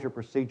exposure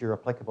procedure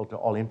applicable to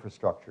all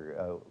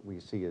infrastructure, we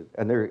see it,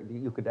 and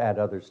you could add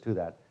others to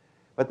that.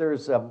 But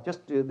there's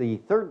just the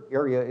third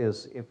area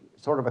is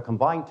sort of a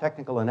combined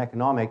technical and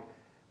economic,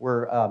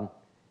 where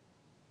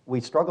we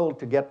struggle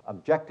to get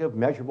objective,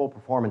 measurable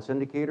performance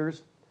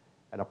indicators,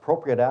 an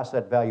appropriate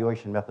asset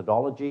valuation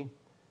methodology,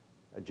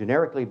 a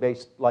generically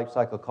based life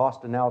cycle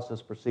cost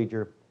analysis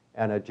procedure,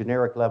 and a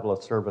generic level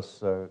of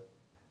service.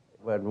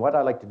 And what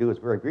I like to do is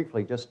very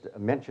briefly just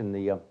mention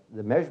the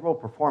measurable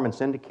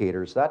performance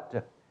indicators.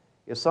 That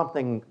is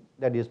something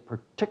that is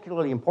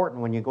particularly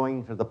important when you're going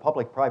into the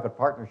public-private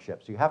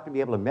partnerships. You have to be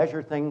able to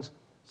measure things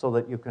so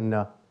that you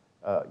can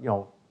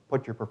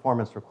put your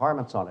performance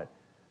requirements on it.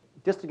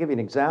 Just to give you an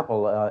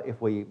example,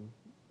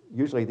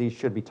 usually these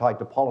should be tied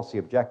to policy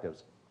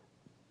objectives.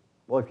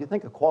 Well, if you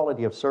think of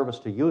quality of service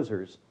to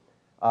users,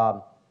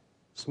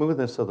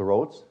 smoothness of the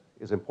roads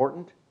is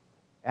important,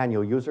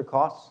 annual user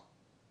costs,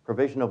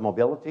 provision of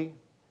mobility,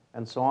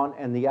 and so on,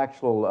 and the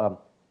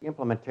actual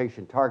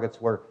implementation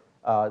targets where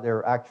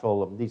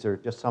these are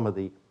just some of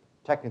the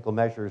technical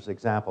measures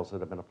examples that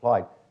have been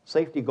applied.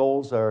 Safety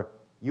goals are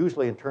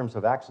usually in terms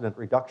of accident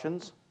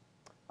reductions,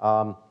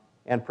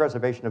 and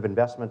preservation of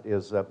investment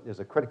is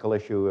a critical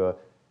issue,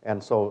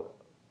 and so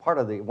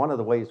one of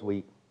the ways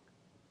we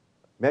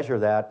measure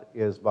that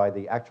is by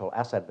the actual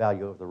asset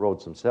value of the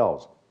roads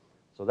themselves.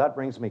 So that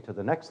brings me to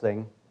the next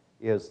thing,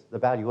 is the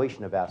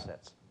valuation of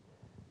assets.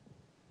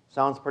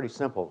 Sounds pretty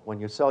simple. When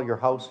you sell your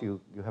house, you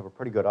have a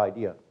pretty good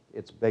idea.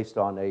 It's based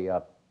on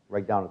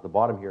right down at the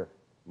bottom here,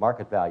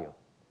 market value.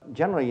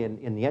 Generally,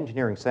 in the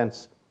engineering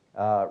sense,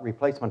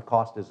 replacement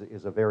cost is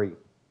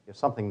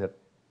something that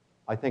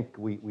I think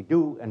we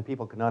do and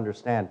people can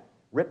understand.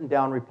 Written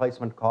down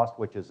replacement cost,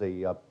 which is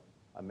a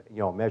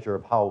measure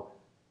of how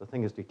the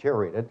thing is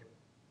deteriorated,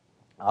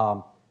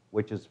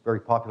 which is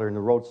very popular in the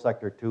road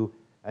sector too.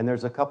 And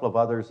there's a couple of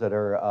others that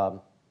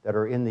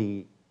are in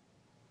the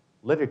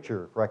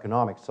literature for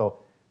economics. So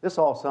this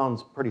all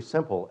sounds pretty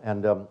simple.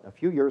 And a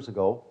few years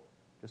ago,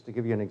 just to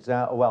give you an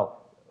example,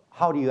 well,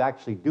 how do you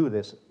actually do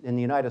this? In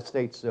the United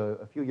States,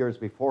 a few years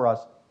before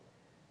us,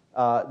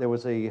 there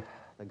was the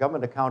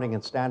Government Accounting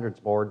and Standards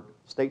Board,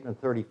 Statement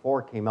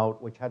 34 came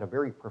out, which had a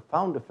very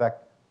profound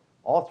effect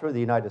all through the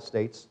United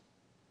States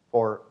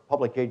for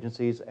public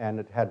agencies, and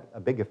it had a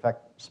big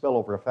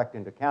spillover effect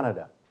into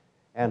Canada.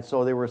 And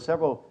so there were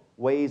several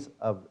ways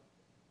of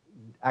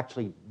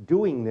actually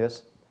doing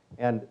this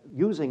and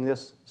using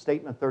this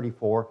Statement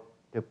 34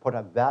 to put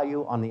a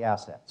value on the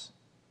assets.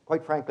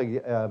 Quite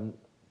frankly,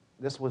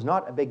 this was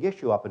not a big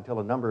issue up until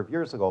a number of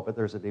years ago, but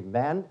there's a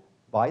demand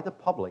by the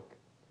public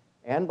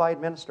and by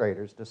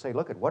administrators to say,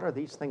 look at what are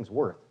these things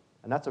worth?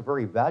 And that's a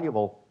very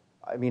valuable,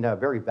 a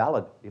very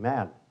valid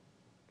demand,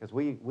 because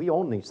we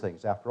own these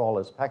things, after all,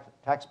 as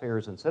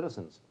taxpayers and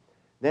citizens.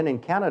 Then in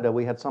Canada,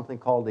 we had something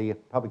called the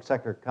Public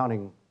Sector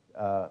Accounting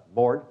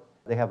Board.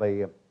 They have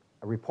a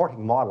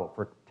reporting model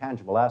for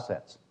tangible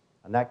assets,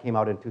 and that came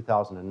out in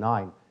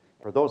 2009.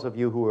 For those of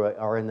you who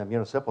are in the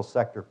municipal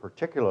sector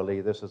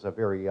particularly, this is a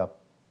very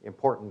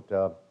important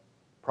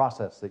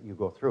process that you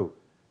go through.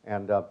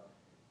 And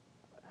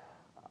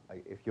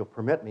if you'll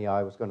permit me,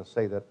 I was going to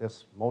say that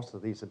most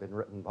of these have been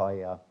written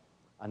by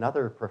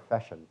another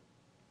profession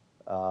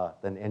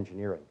than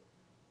engineering.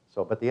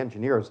 But the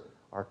engineers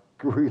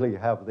really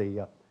have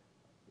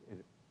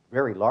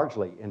very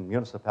largely in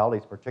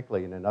municipalities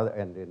particularly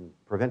and in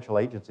provincial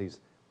agencies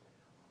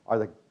are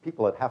the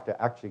people that have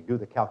to actually do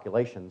the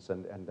calculations,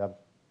 and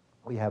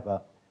we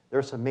have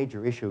there's some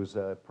major issues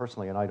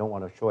personally, and I don't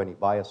want to show any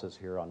biases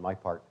here on my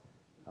part.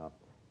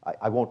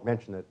 I won't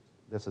mention that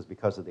this is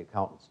because of the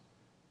accountants.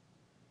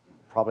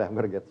 Probably I'm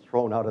going to get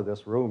thrown out of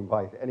this room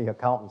by any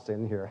accountants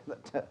in here,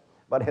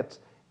 but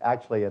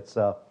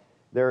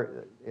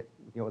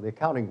the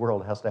accounting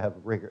world has to have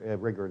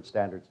rigor and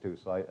standards too,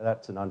 so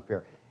that's an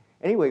unfair.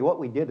 Anyway, what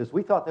we did is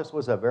we thought this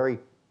was a very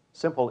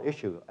simple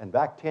issue, and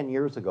back 10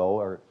 years ago,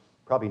 or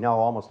probably now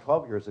almost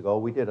 12 years ago,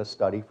 we did a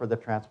study for the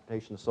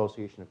Transportation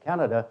Association of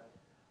Canada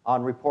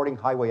on reporting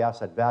highway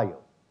asset value.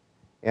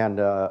 And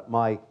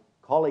my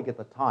colleague at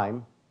the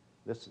time,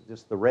 this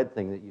the red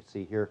thing that you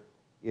see here,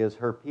 is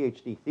her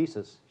PhD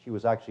thesis. She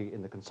was actually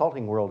in the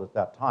consulting world at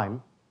that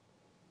time.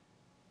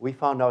 We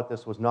found out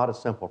this was not a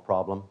simple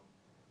problem.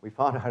 We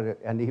found out,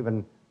 and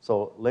even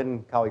so,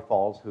 Lynn Cowie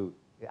Falls, who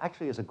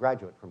actually is a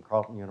graduate from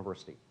Carleton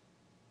University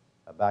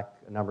back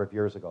a number of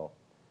years ago,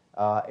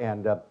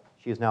 and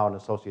she is now an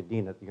associate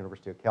dean at the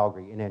University of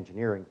Calgary in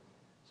engineering.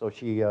 So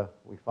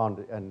we found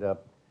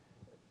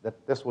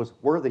that this was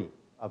worthy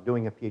of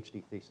doing a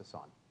PhD thesis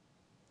on.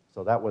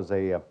 So that was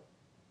the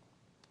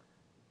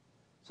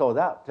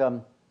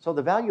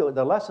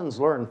lessons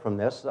learned from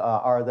this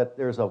are that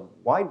there's a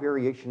wide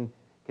variation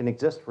can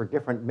exist for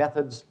different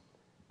methods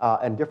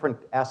and different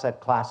asset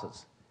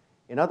classes.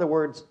 In other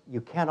words, you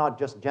cannot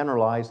just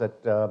generalize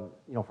that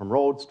from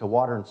roads to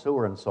water and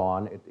sewer and so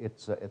on.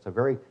 It's a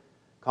very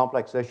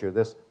complex issue.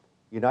 This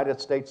United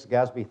States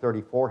GASB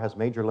 34 has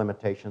major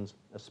limitations,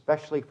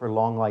 especially for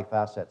long life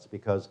assets,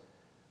 because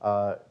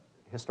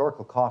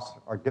historical costs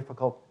are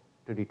difficult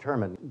to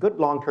determine. Good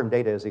long-term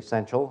data is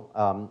essential,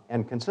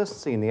 and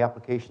consistency in the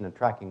application and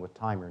tracking with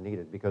time are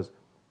needed, because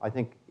I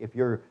think if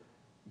you're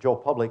Joe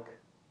Public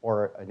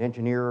or an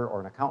engineer or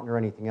an accountant or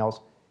anything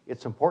else,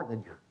 it's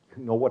important that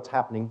you know what's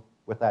happening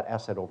with that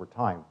asset over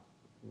time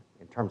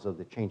in terms of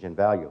the change in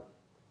value.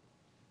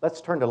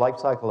 Let's turn to life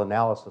cycle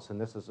analysis, and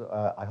this is,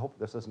 I hope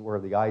this isn't where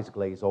the eyes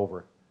glaze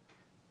over.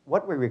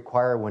 What we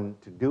require when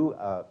to do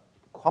a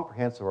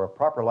comprehensive or a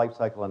proper life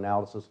cycle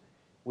analysis,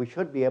 we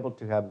should be able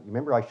to have,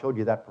 remember I showed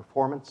you that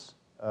performance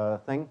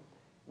thing?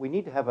 We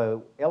need to have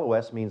a,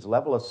 LOS means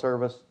level of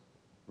service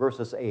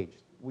versus age.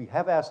 We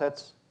have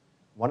assets,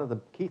 one of the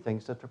key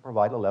things is to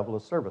provide a level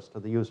of service to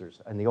the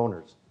users and the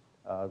owners,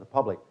 the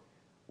public.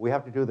 We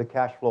have to do the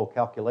cash flow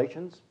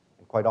calculations,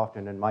 and quite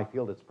often in my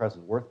field it's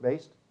present worth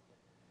based.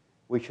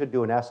 We should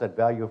do an asset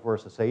value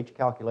versus age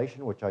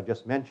calculation, which I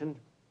just mentioned,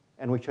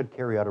 and we should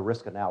carry out a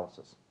risk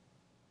analysis.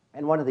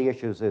 And one of the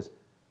issues is,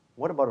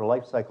 what about a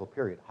life cycle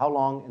period? How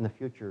long in the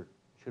future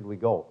should we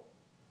go?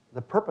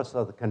 The purpose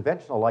of the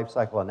conventional life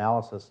cycle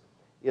analysis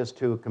is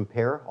to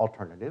compare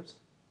alternatives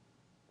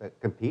that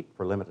compete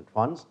for limited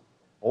funds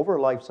over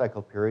a life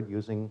cycle period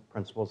using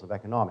principles of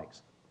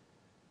economics.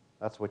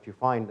 That's what you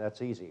find,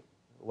 that's easy.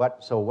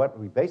 So what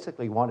we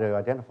basically want to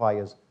identify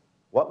is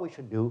what we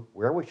should do,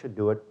 where we should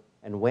do it,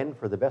 and when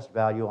for the best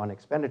value on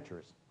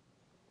expenditures.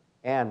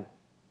 And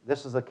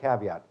this is a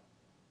caveat.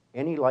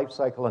 Any life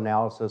cycle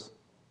analysis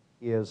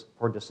is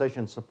for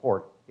decision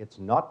support. It's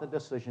not the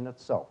decision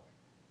itself.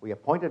 We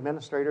appoint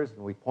administrators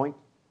and we appoint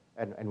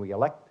and we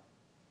elect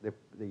at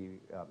the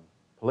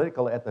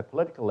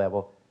political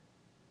level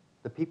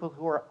the people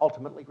who are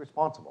ultimately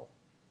responsible.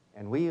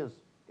 And we as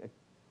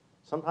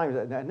sometimes,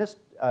 and this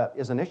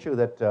is an issue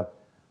that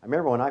I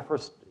remember when I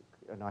first,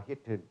 and I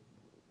hate to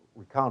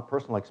recount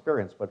personal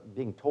experience, but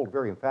being told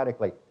very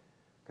emphatically,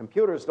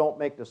 computers don't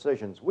make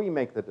decisions, we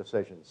make the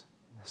decisions.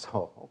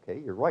 So,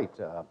 okay, you're right.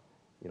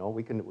 You know,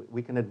 we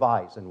can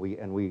advise, and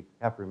we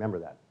have to remember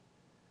that.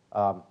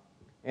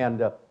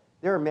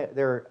 There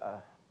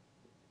are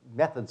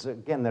methods,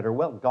 again, that are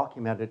well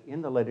documented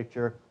in the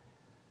literature: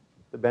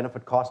 the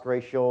benefit-cost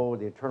ratio,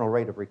 the internal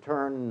rate of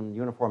return,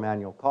 uniform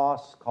annual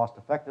costs, cost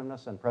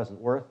effectiveness, and present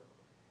worth.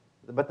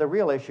 But the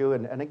real issue,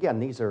 and again,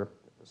 these are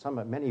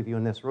many of you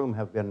in this room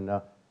have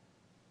been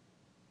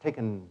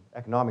taken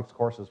economics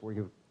courses where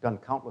you've done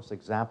countless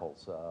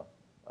examples,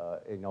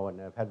 you know, and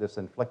have had this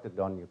inflicted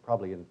on you.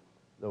 Probably in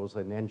those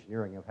in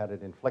engineering have had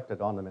it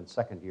inflicted on them in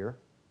second year,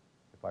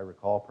 if I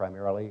recall,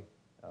 primarily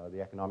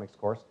the economics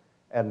course.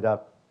 And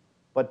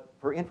but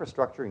for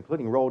infrastructure,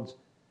 including roads,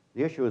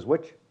 the issue is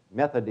which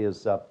method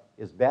is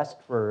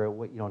best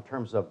for, you know, in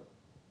terms of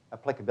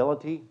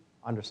applicability,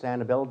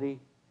 understandability,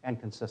 and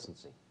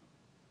consistency.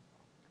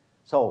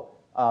 So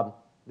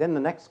then the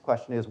next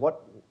question is,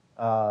 what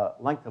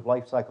length of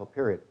life cycle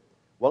period?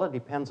 Well, it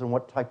depends on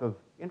what type of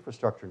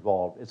infrastructure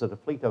involved. Is it a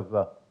fleet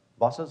of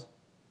buses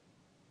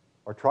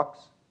or trucks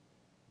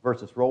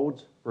versus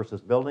roads versus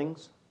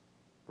buildings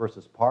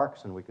versus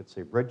parks, and we could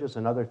say bridges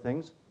and other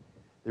things?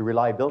 The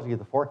reliability of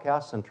the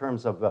forecasts in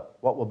terms of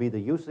what will be the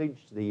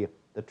usage, the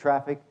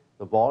traffic,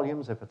 the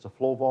volumes, if it's a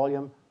flow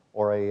volume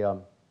or a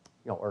you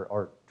know,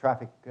 or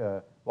traffic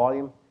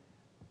volume,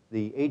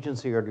 the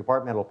agency or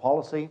departmental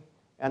policy,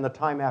 and the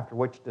time after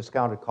which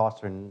discounted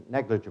costs are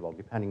negligible,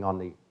 depending on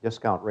the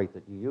discount rate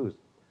that you use.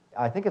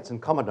 I think it's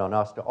incumbent on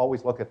us to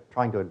always look at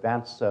trying to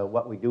advance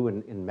what we do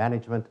in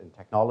management and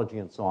technology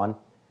and so on,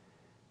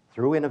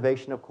 through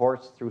innovation, of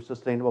course, through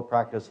sustainable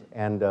practice,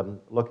 and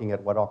looking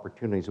at what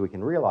opportunities we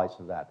can realize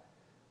from that.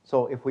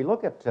 So if we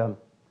look at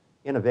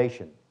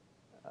innovation,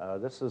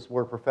 this is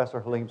where Professor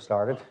Halim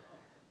started.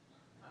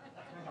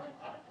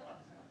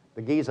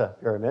 The Giza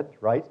pyramid,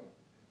 right?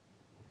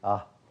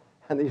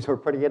 And these were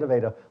pretty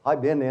innovative.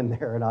 I've been in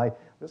there, and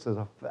this is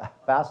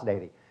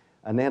fascinating.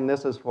 And then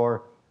this is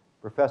for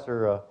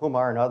Professor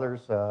Humar and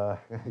others,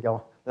 you know,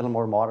 a little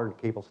more modern,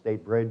 Cable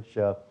State Bridge.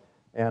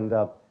 And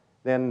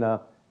then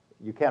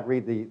you can't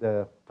read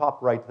the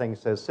top right thing.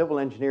 Says civil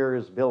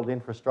engineers build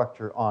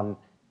infrastructure on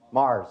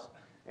Mars.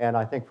 And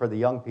I think for the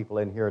young people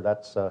in here,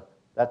 that's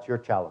your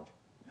challenge.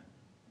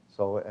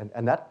 So,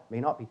 and that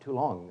may not be too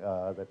long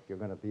that you're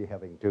going to be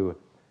having to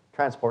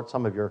transport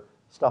some of your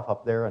stuff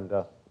up there and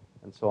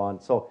so on.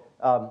 So,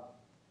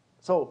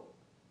 so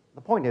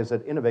the point is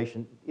that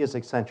innovation is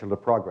essential to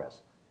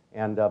progress.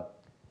 And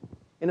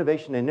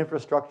innovation in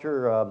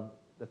infrastructure,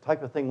 the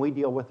type of thing we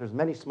deal with, there's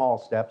many small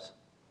steps,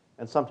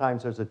 and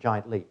sometimes there's a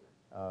giant leap.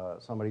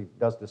 Somebody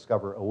does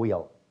discover a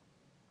wheel.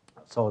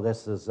 So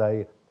this is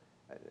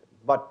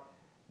but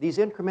these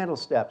incremental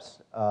steps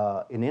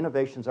in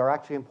innovations are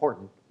actually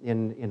important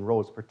in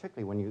roads,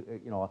 particularly when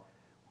you know,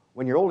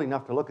 when you're old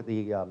enough to look at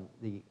the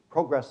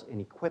progress in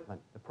equipment,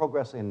 the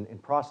progress in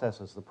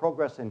processes, the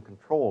progress in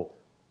control,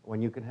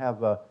 when you can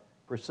have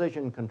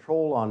precision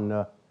control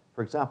on,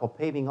 for example,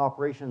 paving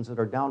operations that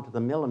are down to the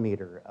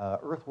millimeter,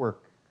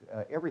 earthwork,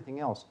 everything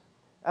else.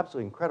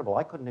 absolutely incredible.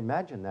 I couldn't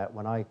imagine that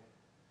when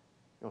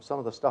some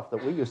of the stuff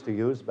that we used to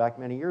use back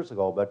many years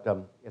ago, but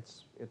to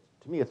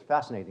me, it's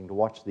fascinating to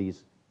watch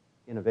these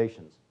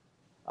innovations.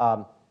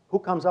 Who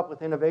comes up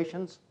with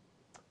innovations?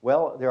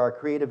 Well, there are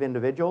creative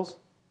individuals.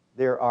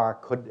 There are,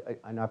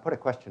 and I put a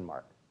question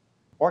mark,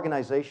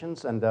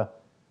 organizations, and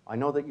I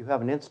know that you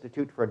have an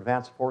Institute for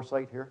Advanced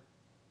Foresight here.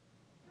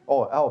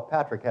 Oh,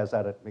 Patrick has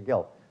that at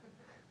McGill.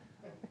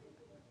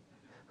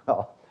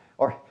 Well,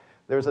 or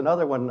there's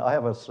another one, I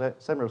have a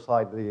similar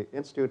slide, the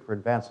Institute for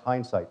Advanced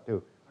Hindsight,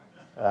 too,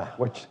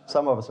 which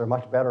some of us are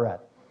much better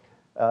at.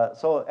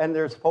 And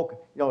there's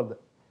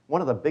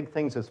one of the big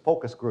things is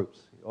focus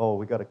groups. Oh,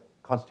 we got to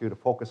constitute a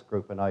focus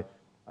group, and I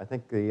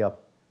think there's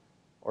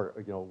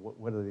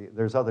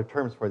other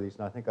terms for these,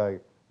 and I think I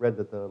read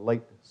that the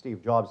late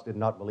Steve Jobs did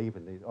not believe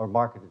in these, or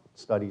market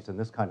studies and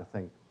this kind of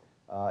thing.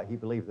 He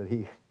believed that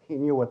he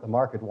knew what the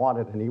market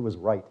wanted, and he was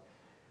right.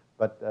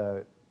 But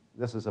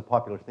this is a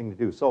popular thing to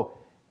do. So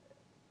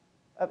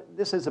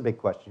this is a big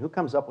question. Who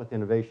comes up with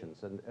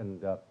innovations?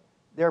 And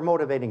there are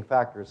motivating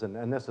factors,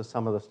 and this is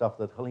some of the stuff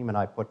that Halim and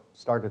I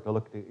started to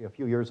look at a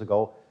few years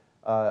ago.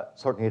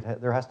 Certainly,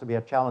 there has to be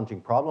a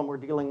challenging problem we're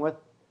dealing with.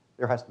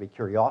 There has to be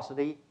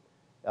curiosity,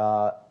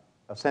 a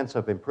sense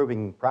of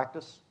improving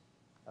practice,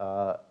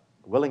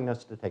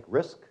 willingness to take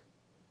risk,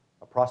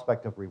 a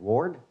prospect of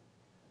reward,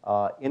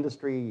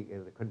 industry,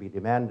 there could be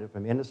demand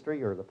from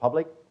industry or the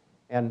public,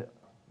 and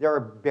there are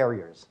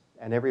barriers,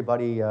 and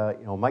everybody,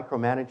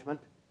 micromanagement,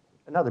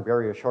 another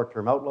barrier,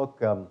 short-term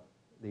outlook,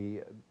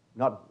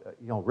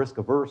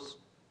 risk-averse,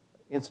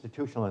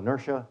 institutional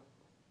inertia,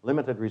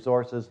 limited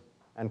resources,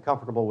 and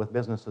comfortable with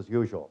business as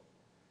usual.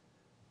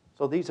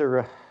 So these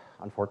are,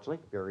 unfortunately,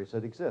 barriers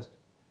that exist.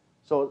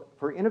 So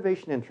for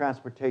innovation in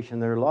transportation,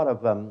 there are a lot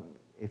of,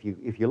 if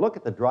you look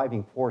at the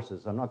driving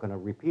forces, I'm not going to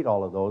repeat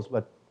all of those,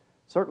 but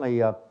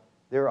certainly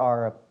there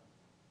are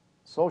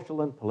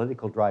social and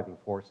political driving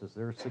forces.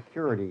 There's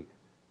security,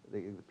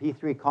 the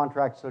P3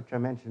 contracts, which I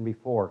mentioned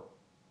before.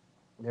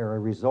 There are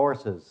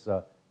resources,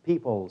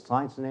 people,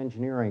 science and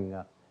engineering,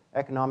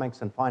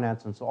 economics and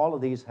finance, and so all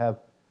of these have,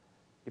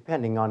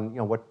 depending on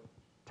what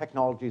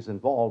technology is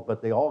involved,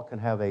 but they all can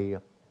have a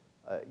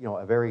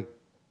very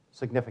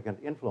significant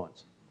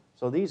influence.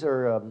 So these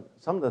are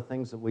some of the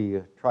things that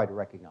we try to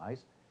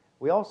recognize.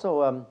 We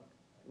also,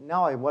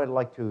 now what I'd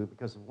like to,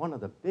 because one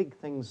of the big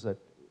things that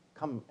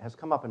has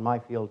come up in my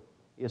field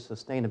is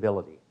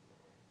sustainability.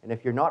 And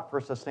if you're not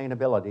for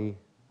sustainability,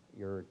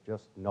 you're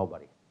just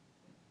nobody,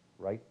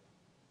 right?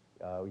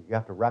 You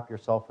have to wrap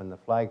yourself in the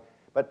flag.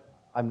 But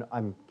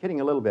I'm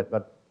kidding a little bit,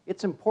 but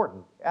it's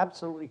important,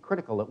 absolutely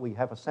critical that we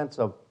have a sense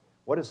of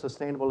what is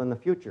sustainable in the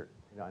future.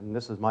 And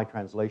this is my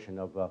translation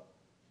of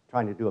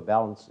trying to do a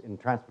balance in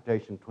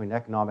transportation between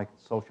economic and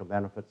social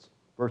benefits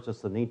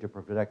versus the need to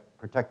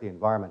protect the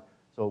environment.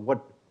 So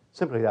what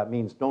simply that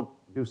means, don't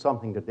do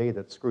something today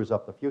that screws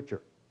up the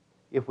future.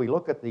 If we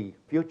look at the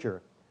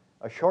future,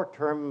 a short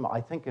term, I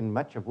think in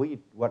much of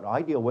what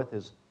I deal with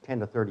is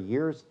 10 to 30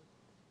 years,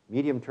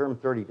 medium term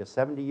 30 to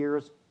 70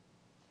 years,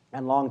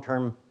 and long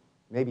term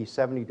maybe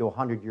 70 to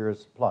 100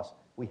 years plus.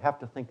 We have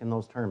to think in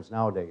those terms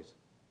nowadays,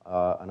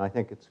 and I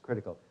think it's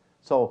critical.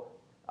 So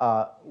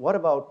what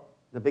about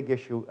the big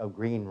issue of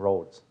green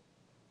roads?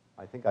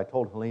 I think I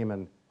told Halim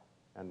and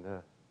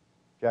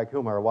Jag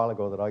Humar a while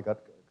ago that I got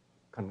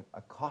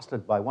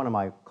accosted by one of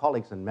my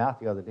colleagues in math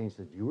the other day. He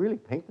said, "Do you really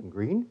paint them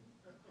green?"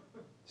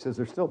 He says,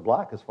 "They're still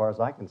black as far as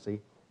I can see."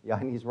 Yeah,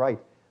 and he's right.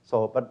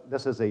 So, but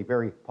this is a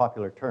very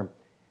popular term.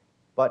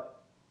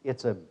 But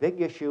it's a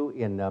big issue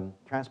in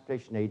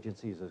transportation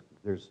agencies.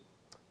 There's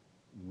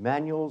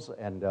manuals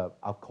and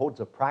codes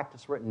of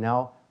practice written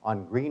now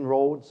on green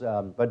roads.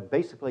 But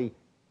basically,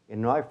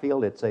 in our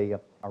field, it's a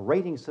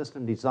rating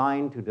system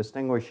designed to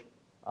distinguish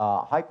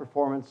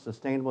high-performance,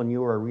 sustainable,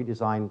 new or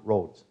redesigned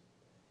roads.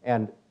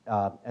 And there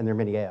are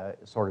many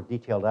sort of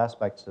detailed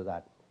aspects to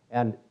that.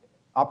 And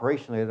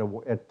operationally,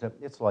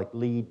 it's like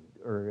LEED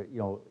or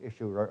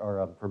issue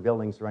or for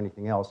buildings or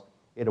anything else.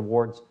 It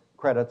awards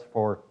credits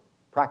for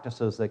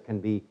practices that can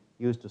be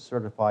used to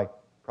certify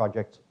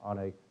projects on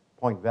a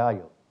point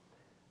value.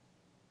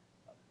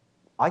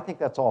 I think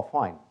that's all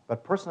fine,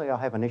 but personally I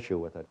have an issue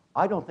with it.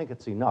 I don't think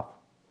it's enough.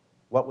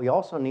 What we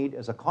also need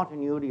is a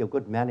continuity of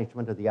good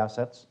management of the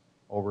assets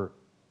over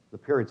the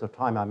periods of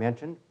time I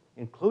mentioned,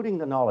 including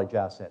the knowledge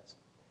assets.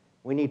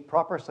 We need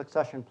proper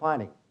succession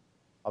planning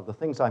of the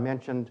things I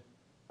mentioned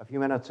a few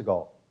minutes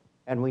ago.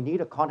 And we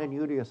need a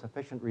continuity of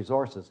sufficient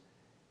resources.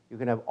 You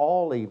can have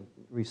all the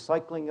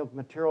recycling of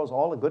materials,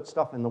 all the good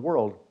stuff in the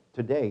world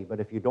today, but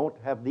if you don't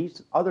have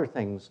these other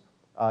things,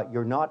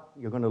 you're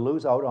going to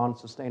lose out on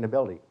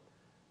sustainability.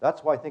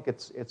 That's why I think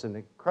it's an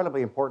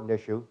incredibly important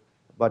issue,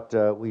 but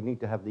we need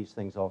to have these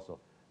things also.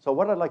 So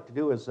what I'd like to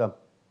do is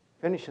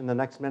finish in the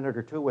next minute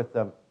or two with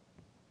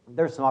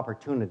there's some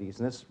opportunities,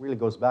 and this really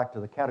goes back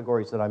to the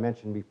categories that I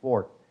mentioned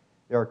before.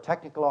 There are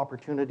technical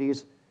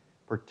opportunities,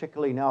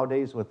 particularly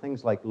nowadays with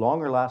things like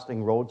longer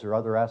lasting roads or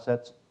other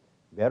assets,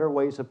 better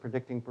ways of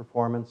predicting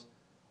performance,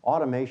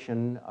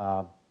 automation,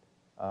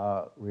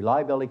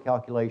 reliability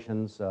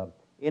calculations,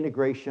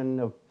 integration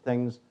of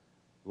things,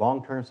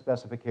 long-term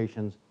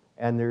specifications,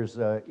 and there's,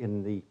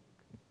 in the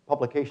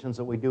publications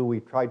that we do, we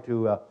try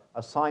to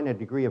assign a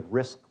degree of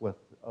risk with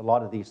a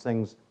lot of these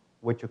things,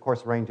 which of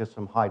course ranges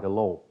from high to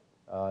low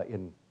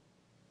in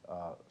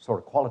sort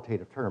of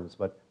qualitative terms,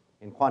 but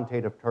in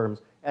quantitative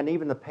terms, and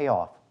even the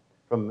payoff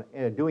from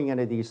doing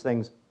any of these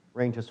things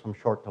ranges from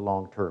short to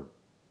long term.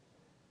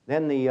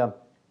 Then the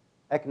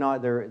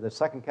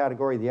second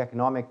category, the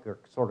economic, or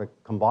sort of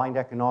combined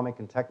economic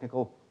and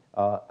technical,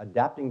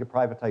 adapting to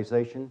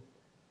privatization.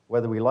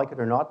 Whether we like it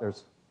or not,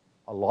 there's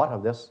a lot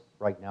of this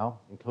right now,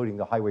 including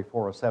the Highway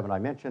 407 I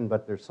mentioned,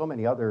 but there's so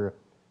many other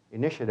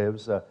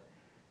initiatives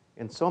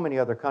in so many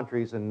other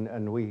countries,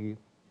 and we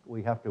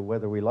have to,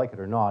 whether we like it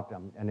or not,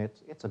 and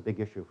it's a big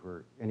issue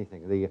for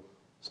anything. The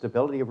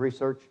stability of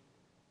research,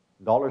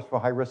 dollars for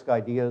high-risk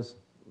ideas,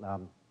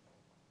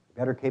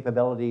 better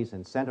capabilities,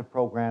 incentive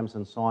programs,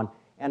 and so on.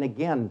 And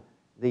again,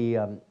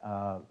 the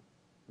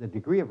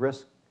degree of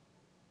risk,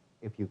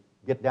 if you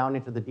get down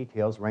into the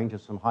details,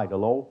 ranges from high to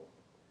low.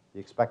 The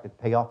expected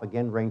payoff,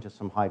 again, ranges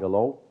from high to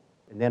low.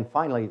 And then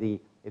finally,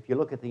 if you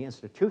look at the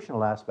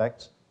institutional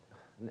aspects,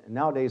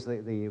 nowadays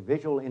the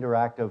visual,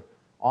 interactive,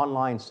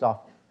 online stuff,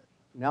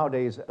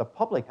 nowadays the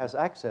public has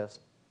access,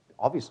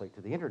 obviously,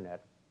 to the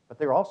internet, but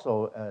they're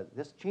also,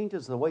 this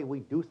changes the way we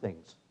do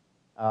things.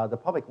 The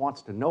public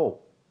wants to know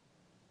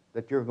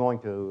that you're going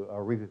to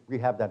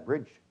rehab that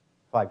bridge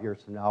 5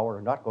 years from now,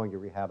 or not going to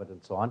rehab it,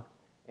 and so on.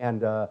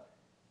 And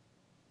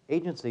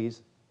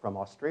agencies from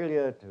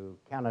Australia to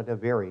Canada,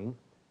 varying,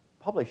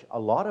 publish a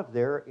lot of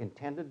their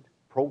intended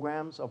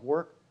programs of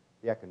work,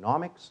 the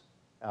economics,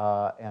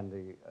 and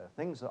the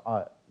things,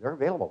 they're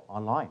available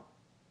online.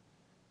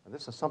 And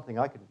this is something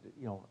I could,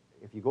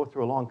 if you go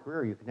through a long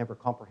career, you could never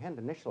comprehend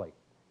initially.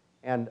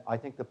 And I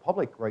think the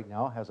public right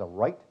now has a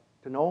right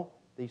to know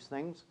these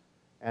things.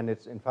 And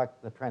it's, in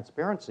fact, the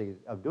transparency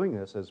of doing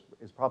this is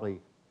probably,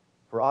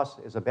 for us,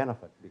 is a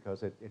benefit,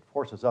 because it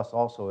forces us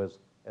also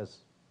as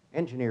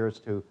engineers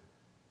to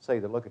say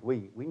that, look,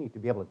 we need to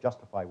be able to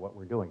justify what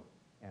we're doing.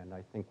 And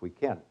I think we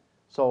can.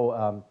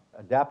 So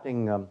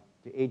adapting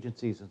to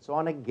agencies and so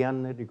on,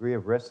 again, the degree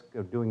of risk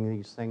of doing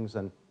these things,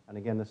 and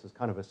again, this is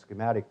kind of a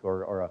schematic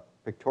or a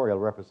pictorial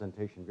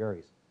representation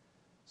varies.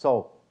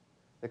 So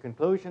the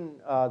conclusion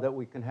that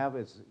we can have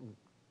is,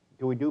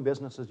 do we do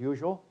business as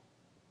usual?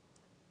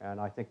 And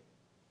I think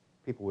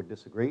people would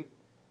disagree.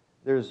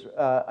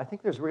 I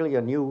think there's really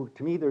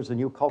to me, there's a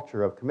new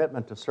culture of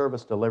commitment to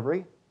service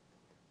delivery,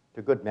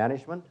 to good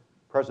management,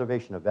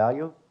 preservation of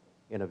value,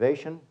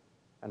 innovation,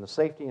 and the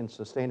safety and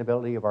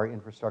sustainability of our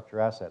infrastructure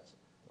assets.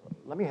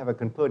 Let me have a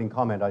concluding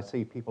comment. I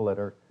see people that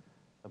are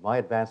of my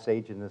advanced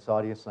age in this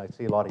audience, and I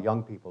see a lot of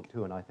young people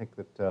too, and I think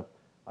that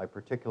I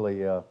particularly,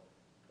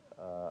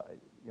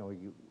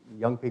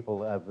 young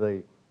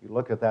people you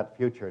look at that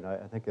future, and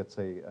I think it's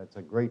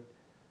a great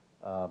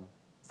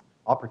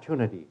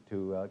opportunity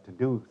to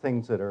do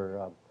things that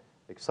are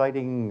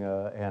exciting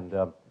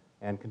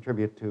and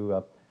contribute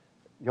to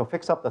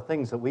fix up the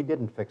things that we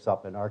didn't fix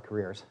up in our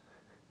careers.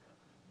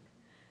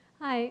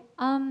 Hi.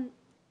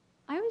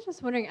 I was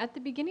just wondering, at the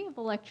beginning of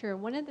the lecture,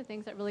 one of the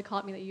things that really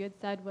caught me that you had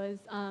said was,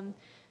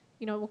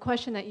 a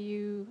question that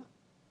you,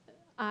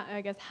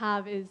 I guess,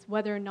 have is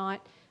whether or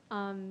not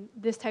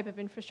this type of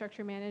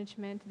infrastructure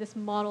management, this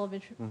model of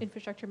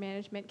infrastructure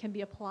management can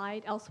be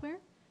applied elsewhere,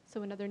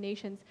 so in other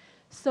nations.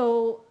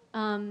 So,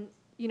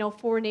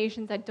 for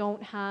nations that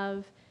don't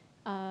have,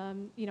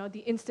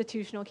 the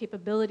institutional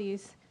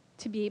capabilities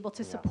to be able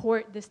to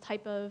support this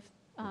type of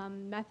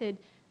method,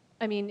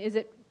 I mean, is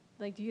it,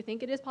 do you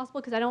think it is possible?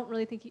 Because I don't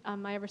really think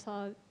I ever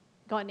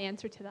got an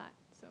answer to that.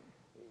 So.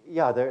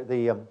 Yeah,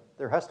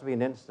 there has to be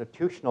an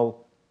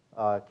institutional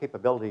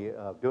capability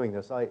of doing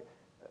this.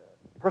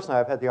 Personally,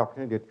 I've had the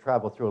opportunity to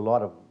travel through a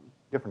lot of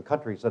different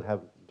countries that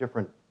have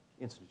different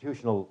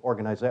institutional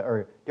organization,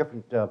 or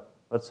different,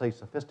 let's say,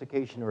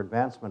 sophistication or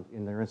advancement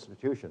in their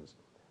institutions,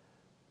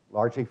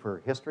 largely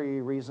for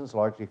history reasons,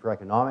 largely for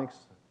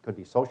economics, could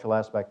be social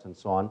aspects, and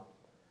so on.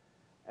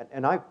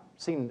 And I've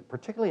seen,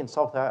 particularly in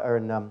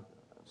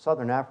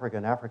Southern Africa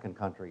and African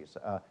countries,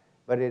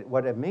 but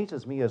what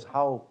amazes me is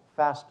how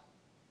fast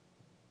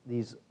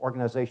these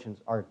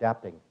organizations are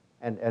adapting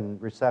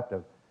and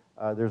receptive.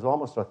 There's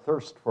almost a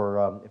thirst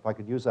for, if I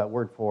could use that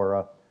word,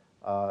 for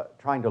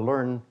trying to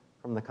learn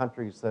from the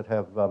countries that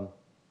have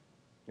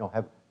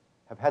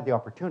had the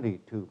opportunity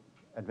to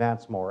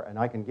advance more. And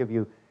I can give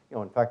you,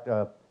 in fact,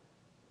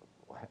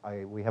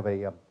 we have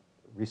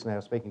recently I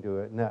was speaking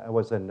to, I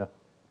was in,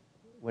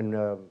 when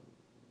the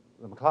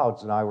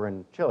McLeods and I were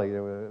in Chile,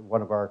 there was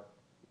one of our,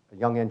 a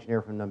young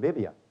engineer from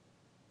Namibia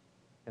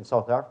in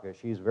South Africa.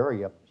 She's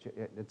very,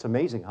 it's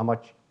amazing how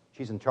much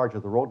she's in charge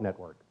of the road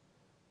network.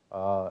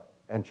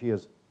 And she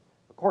is,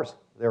 of course,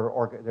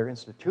 their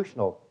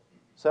institutional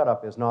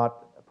setup is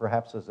not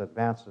perhaps as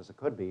advanced as it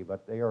could be,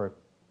 but they are,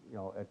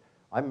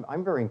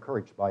 I'm very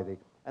encouraged by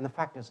and the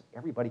fact is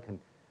everybody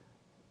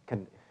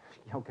can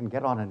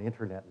get on an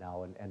internet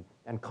now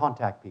and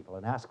contact people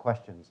and ask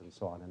questions and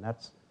so on, and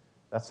that's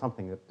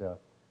something that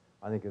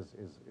I think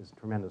is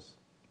tremendous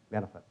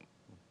benefit.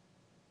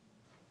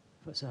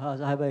 Professor Haas,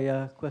 I have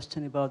a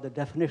question about the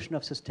definition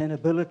of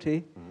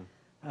sustainability.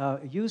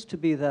 It used to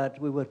be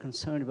that we were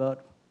concerned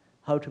about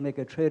how to make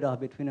a trade-off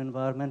between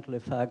environmental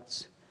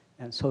effects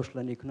and social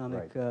and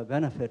economic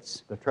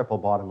benefits. The triple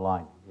bottom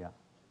line, yeah.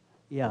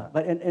 Yeah,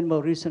 but in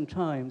more recent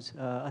times,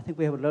 I think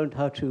we have learned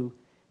how to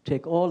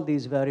take all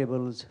these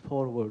variables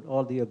forward,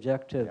 all the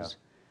objectives.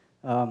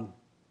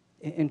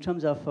 In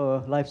terms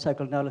of life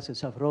cycle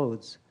analysis of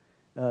roads,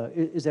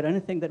 is there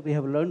anything that we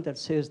have learned that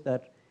says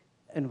that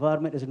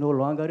environment is no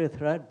longer a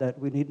threat, that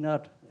we need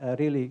not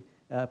really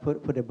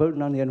put a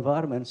burden on the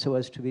environment so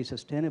as to be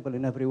sustainable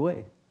in every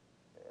way?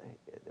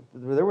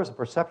 There was a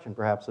perception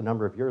perhaps a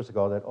number of years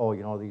ago that, oh,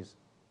 you know, these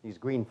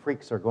green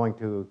freaks are going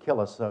to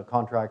kill us,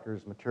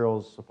 contractors,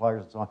 materials,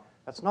 suppliers, and so on.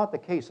 That's not the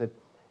case.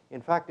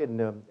 In fact,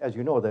 as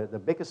you know, the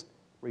biggest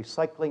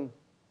recycling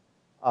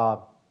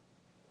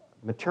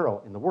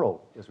material in the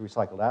world is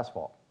recycled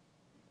asphalt.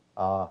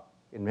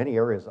 In many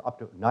areas, up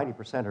to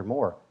 90% or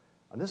more.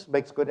 And this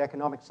makes good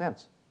economic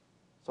sense.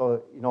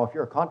 So, you know, if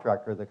you're a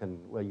contractor that can,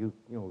 well, you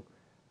know,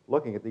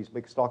 looking at these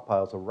big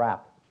stockpiles of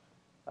RAP,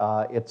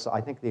 it's,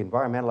 I think, the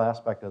environmental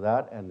aspect of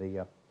that and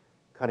the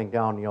cutting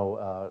down, you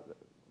know,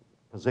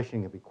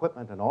 positioning of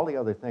equipment and all the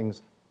other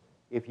things.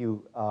 If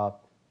you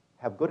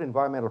have good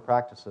environmental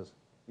practices,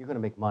 you're going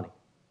to make money.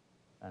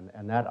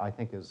 And that, I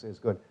think, is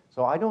good.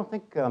 So I don't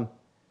think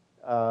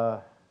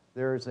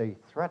there's a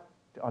threat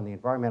on the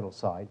environmental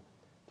side.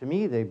 To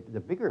me, the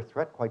bigger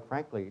threat, quite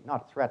frankly,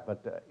 not threat,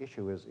 but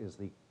issue is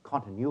the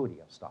continuity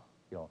of stuff,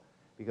 you know,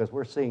 because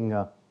we're seeing,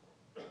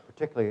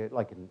 particularly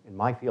like in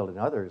my field and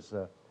others,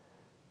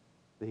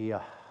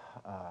 there's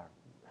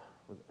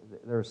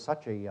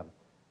such a,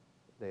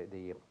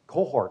 the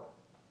cohort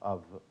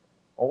of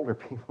older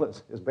people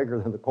is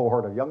bigger than the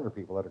cohort of younger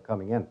people that are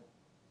coming in.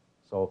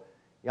 So,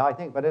 yeah, I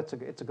think, but it's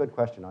a good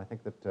question. I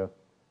think that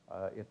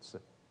it's,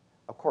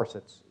 of course,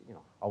 it's, you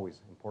know,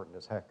 always important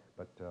as heck,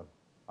 but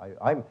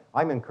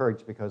I'm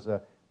encouraged because,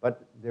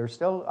 but there's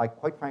still,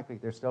 quite frankly,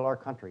 there still are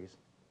countries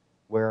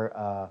where,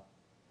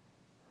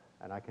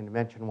 and I can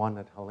mention one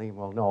that Halim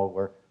will know,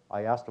 where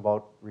I asked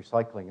about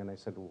recycling, and they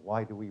said, well,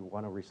 why do we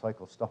want to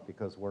recycle stuff?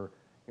 Because we're,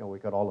 you know, we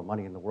got all the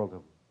money in the world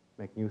to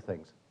make new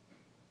things.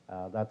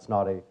 That's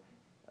not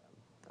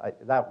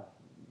that,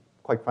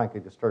 quite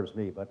frankly, disturbs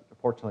me, but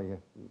fortunately,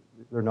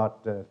 they're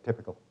not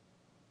typical.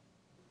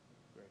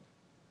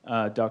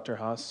 Dr.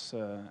 Haas,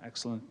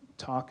 excellent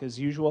talk as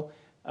usual.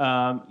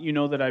 You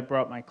know that I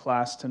brought my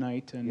class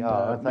tonight, and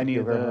many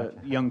of the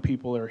young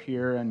people are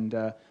here,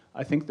 and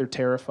I think they're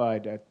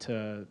terrified at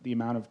the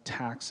amount of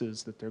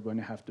taxes that they're going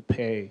to have to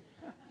pay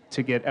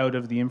to get out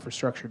of the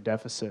infrastructure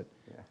deficit.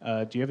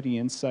 Do you have any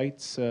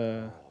insights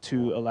to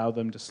allow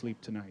them to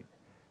sleep tonight?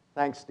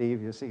 Thanks,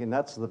 Steve. You see, and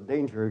that's the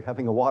danger of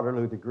having a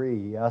Waterloo degree.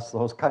 You ask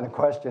those kind of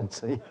questions.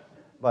 See?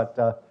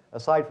 But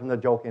aside from the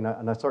joking,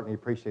 and I certainly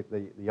appreciate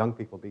the young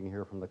people being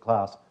here from the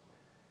class,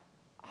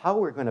 how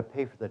we're going to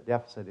pay for the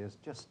deficit is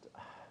just,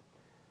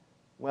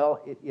 well,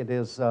 it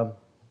is,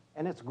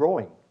 and it's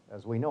growing,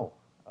 as we know.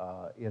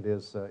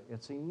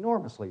 It's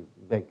enormously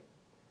big.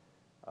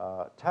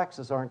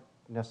 Taxes aren't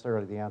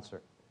necessarily the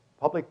answer.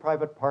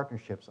 Public-private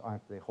partnerships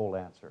aren't the whole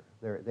answer.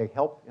 They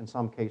help in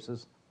some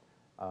cases.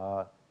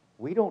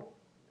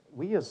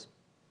 We as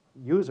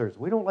users,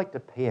 we don't like to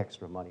pay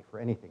extra money for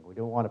anything. We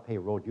don't want to pay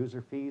road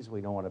user fees.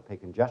 We don't want to pay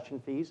congestion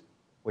fees,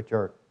 which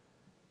are,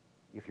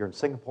 if you're in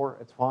Singapore,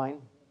 it's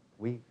fine.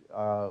 We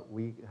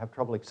have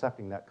trouble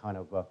accepting that kind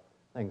of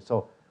thing.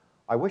 So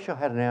I wish I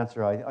had an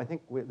answer. I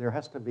think there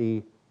has to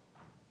be,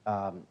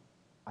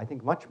 I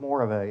think, much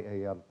more of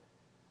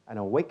an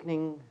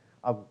awakening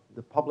of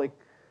the public.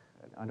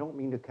 I don't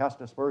mean to cast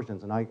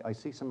aspersions, and I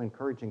see some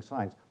encouraging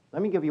signs.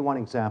 Let me give you one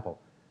example.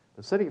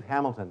 The city of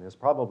Hamilton is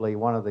probably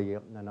one of the,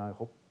 and I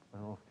don't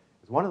know,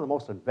 is one of the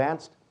most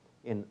advanced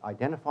in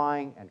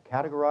identifying and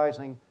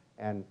categorizing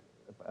and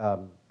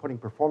putting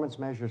performance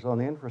measures on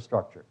the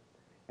infrastructure.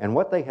 And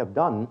what they have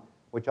done,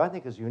 which I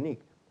think is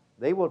unique,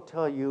 they will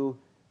tell you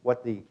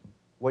what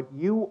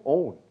you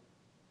own.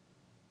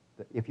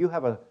 If you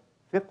have a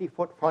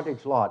 50-foot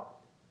frontage lot,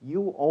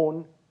 you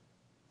own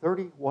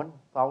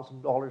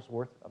 $31,000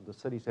 worth of the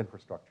city's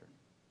infrastructure.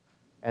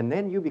 And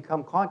then you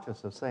become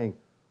conscious of saying,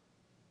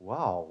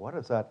 wow, what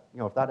is that? You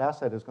know, if that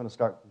asset is going to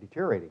start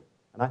deteriorating.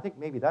 And I think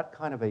maybe that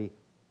kind of a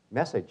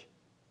message,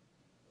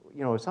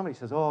 you know, if somebody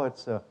says, oh,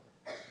 it's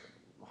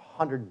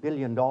 $100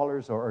 billion,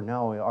 or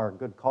now our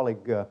good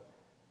colleague,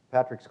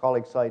 Patrick's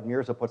colleague, Syed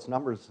Mirza, puts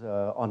numbers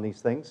on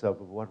these things of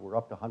what we're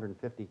up to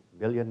 150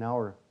 billion now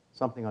or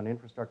something on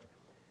infrastructure.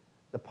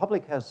 The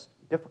public has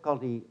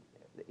difficulty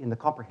in the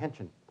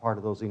comprehension part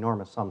of those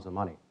enormous sums of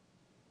money.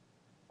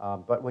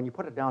 But when you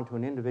put it down to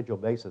an individual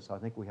basis, I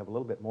think we have a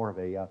little bit more of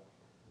a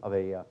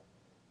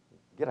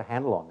get a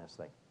handle on this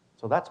thing.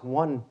 So that's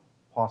one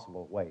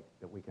possible way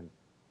that we can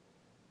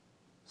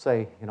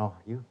say, you know,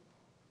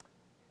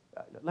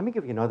 let me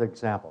give you another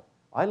example.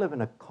 I live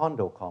in a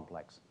condo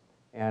complex,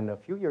 and a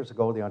few years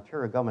ago, the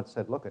Ontario government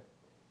said, look,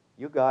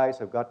 you guys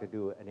have got to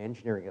do an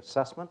engineering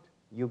assessment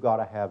you got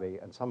to have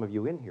and some of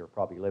you in here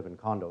probably live in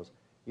condos,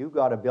 you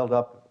got to build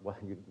up, well,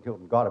 you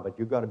don't got to, but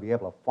you got to be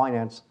able to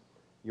finance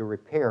your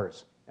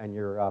repairs and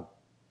your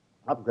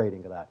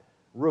upgrading of that,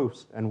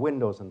 roofs and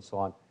windows and so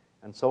on.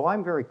 And so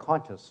I'm very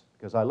conscious,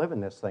 because I live in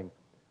this thing,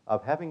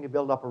 of having to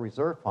build up a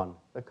reserve fund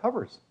that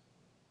covers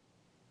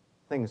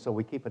things so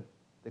we keep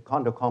the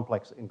condo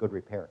complex in good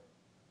repair.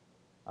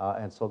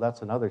 And so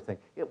that's another thing.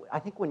 I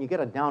think when you get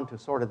it down to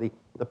sort of the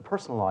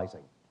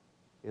personalizing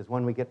is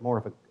when we get more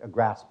of a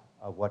grasp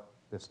of what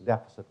this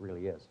deficit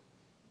really is.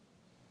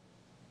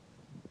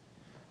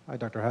 Hi,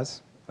 Dr.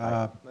 Haas.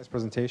 Nice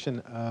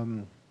presentation.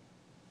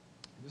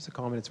 Just a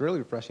comment. It's really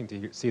refreshing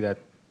to see that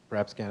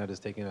perhaps Canada is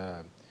taking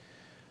a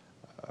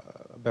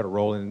better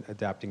role in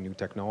adapting new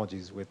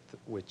technologies,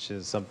 which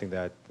is something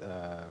that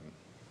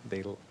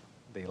they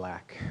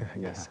lack, I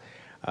guess.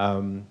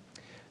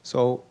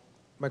 So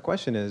my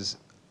question is,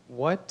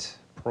 what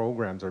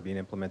programs are being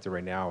implemented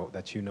right now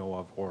that you know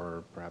of,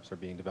 or perhaps are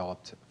being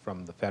developed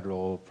from the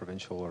federal,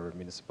 provincial, or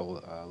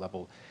municipal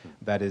level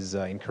that is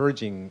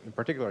encouraging, in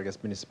particular, I guess,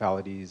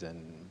 municipalities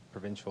and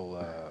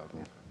provincial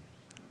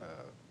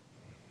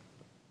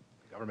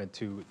government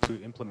to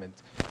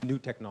implement new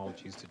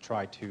technologies to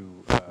try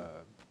to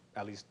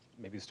at least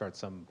maybe start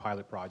some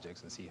pilot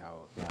projects and see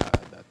how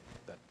that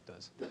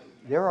does?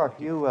 There are a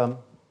few,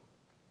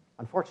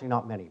 unfortunately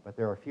not many, but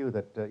there are a few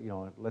that, you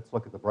know, let's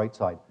look at the bright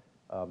side.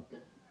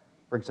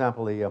 For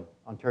example, the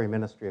Ontario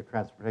Ministry of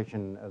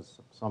Transportation, as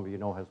some of you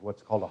know, has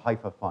what's called a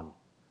HIFA fund,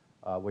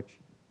 which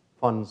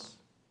funds,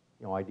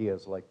 you know,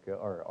 ideas like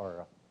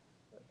or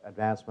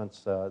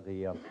advancements.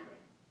 The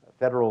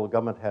federal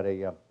government had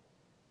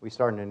we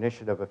started an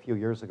initiative a few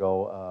years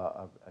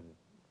ago,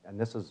 and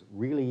this is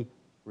really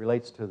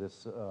relates to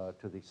this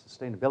to the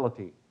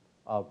sustainability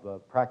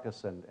of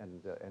practice and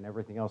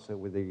everything else. It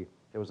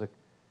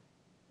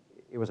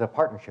was a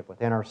partnership with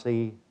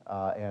NRC,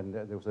 and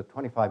there was a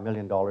 $25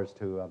 million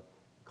to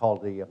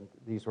called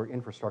these were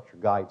infrastructure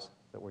guides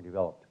that were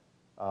developed.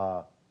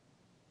 And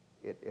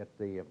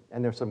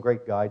there's some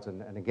great guides,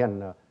 and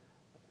again,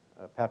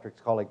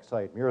 Patrick's colleague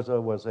Syed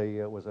Mirza he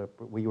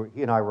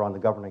and I were on the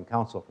governing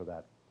council for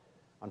that.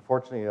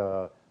 Unfortunately,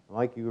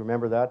 Mike, you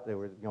remember that there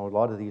were, you know, a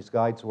lot of these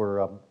guides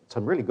were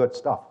some really good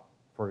stuff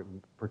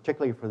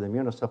particularly for the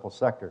municipal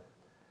sector,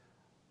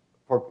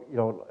 for, you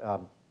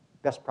know,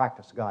 best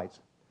practice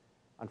guides.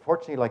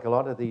 Unfortunately, like a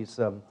lot of these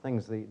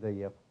things,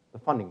 the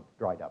funding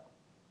dried up.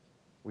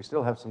 We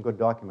still have some good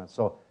documents.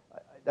 So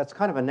that's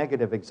kind of a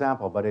negative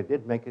example, but it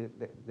did make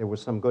it, there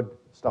was some good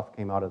stuff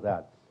came out of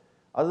that.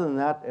 Other than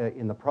that,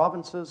 in the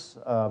provinces,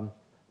 the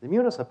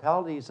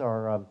municipalities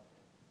are,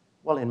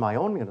 well, in my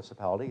own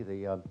municipality,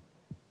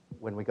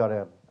 when we got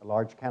a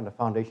large Canada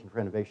Foundation for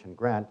Innovation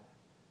grant,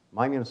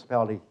 my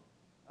municipality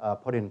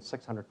put in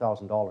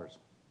 $600,000.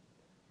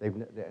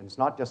 And it's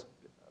not just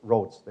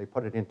roads, they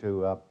put it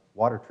into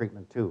water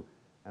treatment too,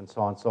 and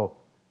so on. So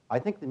I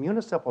think the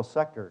municipal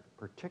sector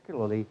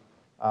particularly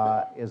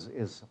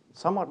is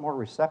somewhat more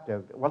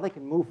receptive. Well, they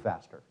can move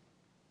faster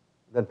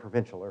than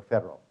provincial or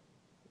federal.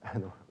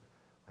 And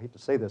I hate to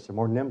say this, they're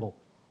more nimble.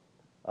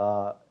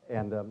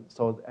 And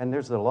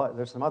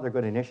there's some other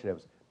good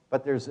initiatives,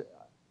 but there's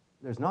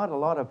not a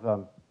lot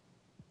of,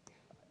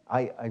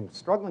 I'm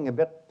struggling a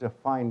bit to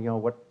find, you know,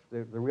 what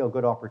the real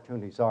good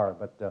opportunities are,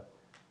 but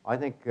I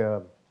think,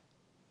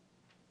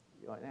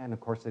 and of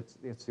course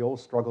it's the old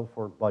struggle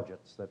for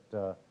budgets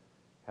that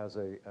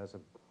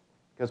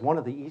because one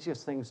of the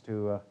easiest things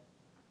to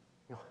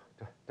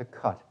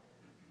cut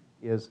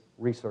is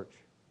research,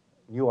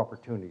 new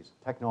opportunities,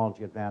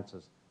 technology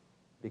advances,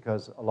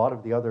 because a lot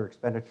of the other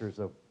expenditures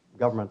of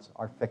governments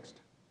are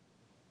fixed.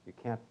 You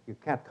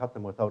can't cut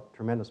them without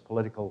tremendous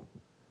political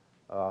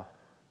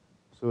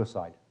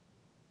suicide.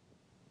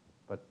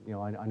 But, you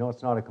know, I know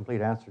it's not a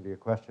complete answer to your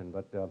question,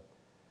 but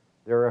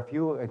there are a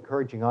few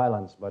encouraging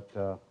islands, but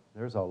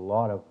there's a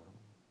lot of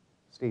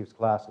Steve's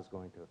class is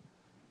going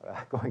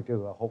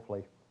to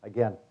hopefully,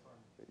 again,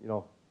 you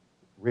know,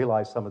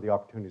 realize some of the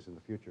opportunities in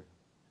the future.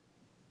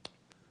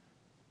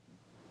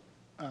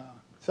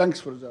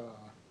 Thanks for the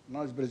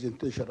nice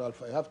presentation,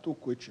 Ralph. I have two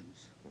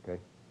questions. Okay.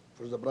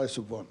 For the price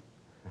of one.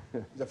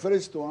 The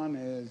first one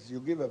is you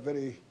give a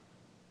very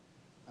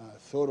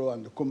thorough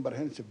and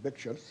comprehensive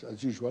pictures,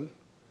 as usual.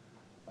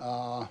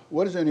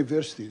 What is the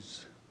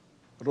university's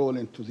role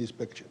into this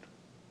picture?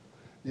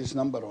 This is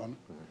number one.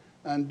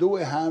 And do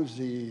we have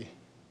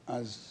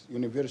as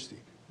university,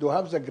 do we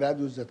have the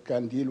graduates that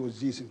can deal with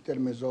this in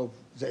terms of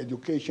the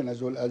education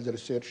as well as the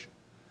research?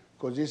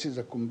 Because this is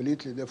a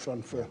completely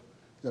different field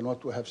than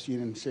what we have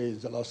seen in, say,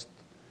 the last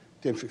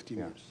 10, 15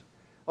 years.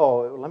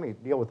 Oh, let me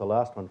deal with the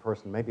last one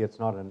first, and maybe it's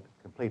not a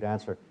complete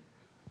answer.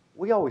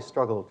 We always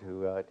struggle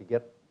to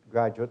get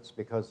graduates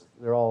because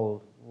they're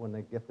all, when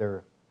they get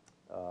their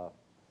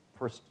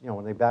first, you know,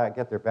 when they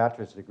get their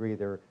bachelor's degree,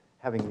 they're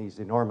having these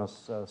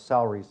enormous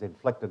salaries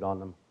inflicted on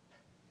them.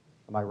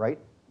 Am I right?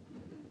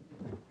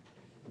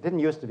 It didn't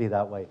used to be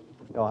that way.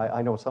 You know,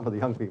 I know some of the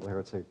young people here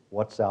would say,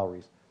 what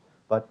salaries?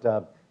 But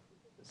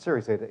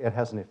seriously, it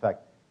has an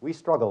effect. We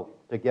struggle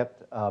to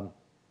get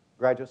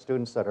graduate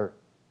students that are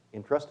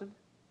interested,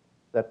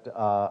 that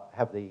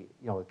have the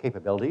the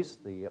capabilities,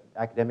 the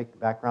academic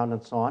background,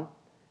 and so on.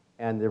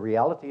 And the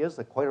reality is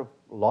that quite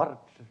a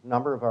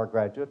number of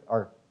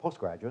our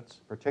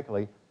postgraduates,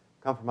 particularly,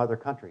 come from other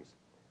countries.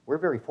 We're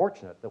very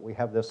fortunate that we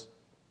have this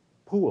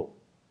pool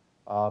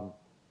of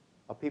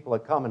people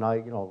that come, and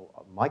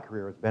my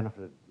career has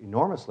benefited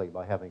enormously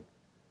by having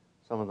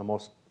some of the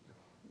most,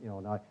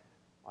 and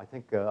I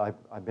think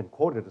I've been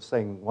quoted as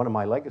saying one of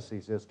my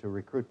legacies is to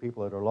recruit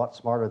people that are a lot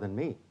smarter than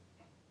me,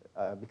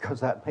 because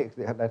that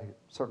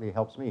certainly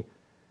helps me.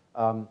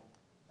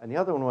 And the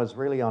other one was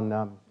really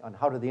on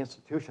how do the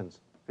institutions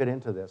fit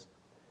into this.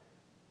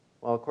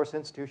 Well, of course,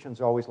 institutions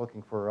are always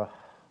looking for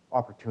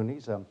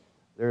opportunities.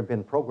 There have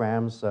been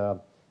programs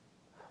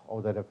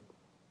that have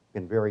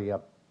been very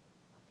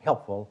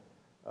helpful.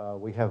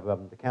 We have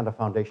the Canada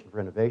Foundation for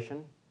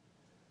Innovation.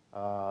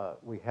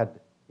 We had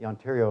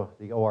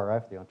the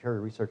ORF, the Ontario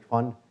Research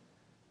Fund,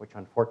 which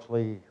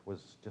unfortunately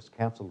was just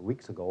canceled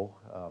weeks ago.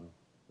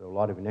 There are a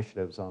lot of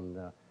initiatives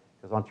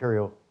because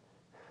Ontario,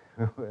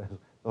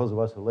 those of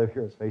us who live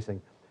here, is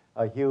facing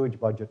a huge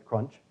budget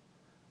crunch.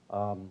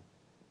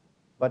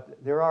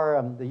 But there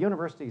are, the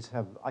universities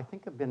I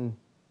think have been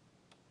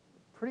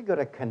pretty good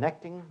at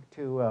connecting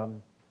to,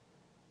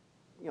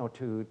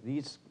 to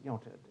these,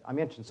 I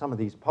mentioned some of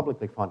these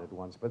publicly funded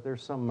ones, but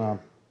there's some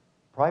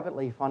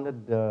privately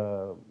funded,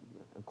 of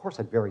course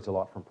it varies a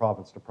lot from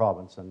province to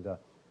province, and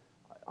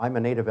I'm a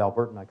native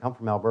Albertan. I come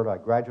from Alberta. I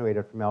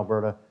graduated from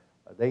Alberta.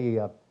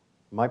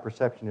 My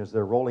perception is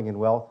they're rolling in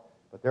wealth,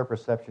 but their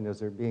perception is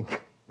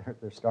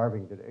they're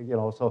starving today,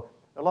 so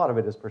a lot of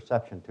it is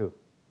perception too.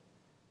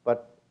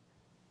 But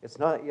it's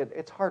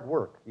hard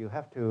work. You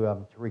have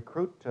to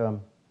recruit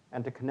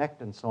and to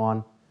connect and so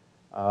on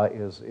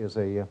is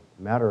a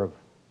matter of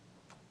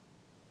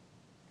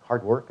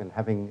hard work and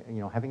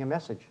having a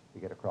message to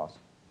get across.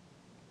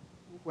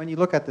 When you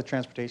look at the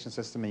transportation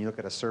system and you look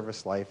at a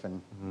service life,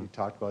 and you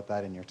talked about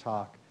that in your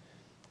talk,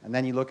 and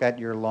then you look at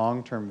your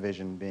long-term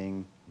vision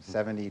being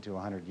 70 to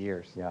 100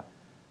 years. Yeah.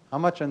 How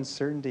much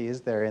uncertainty is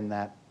there in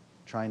that,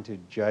 trying to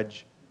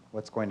judge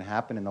what's going to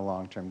happen in the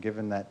long term,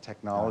 given that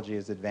technology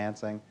is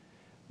advancing?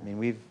 I mean,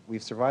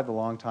 we've survived a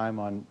long time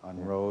on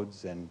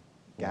roads and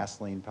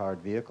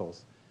gasoline-powered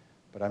vehicles,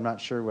 but I'm not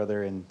sure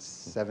whether in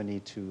 70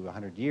 to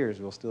 100 years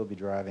we'll still be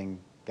driving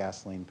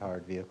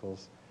gasoline-powered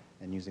vehicles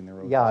and using the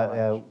roads.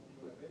 Yeah.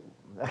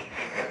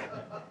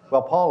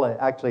 Well, Paul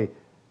actually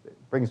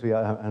brings me,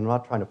 I'm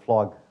not trying to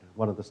flog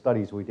one of the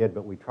studies we did,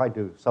 but we tried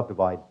to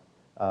subdivide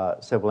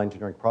civil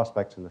engineering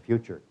prospects in the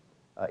future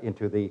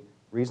into the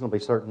reasonably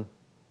certain,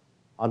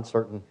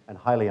 uncertain, and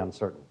highly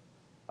uncertain.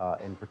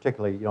 And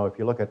particularly, if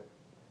you look at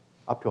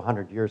up to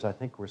 100 years, I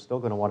think we're still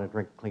going to want to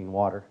drink clean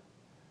water.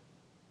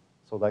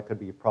 So that could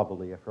be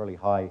probably a fairly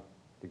high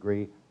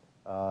degree.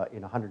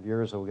 In 100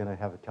 years, are we going to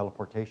have a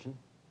teleportation?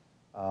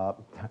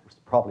 That's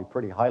probably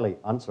pretty highly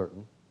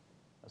uncertain.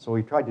 So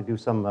we tried to do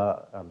some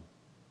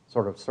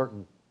sort of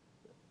certain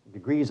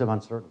degrees of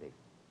uncertainty.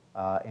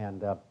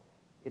 And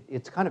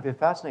it's kind of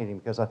fascinating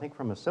because I think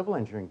from a civil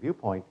engineering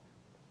viewpoint,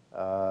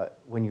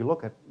 when you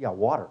look at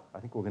water, I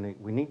think we're going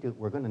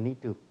to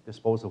need to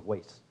dispose of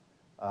waste.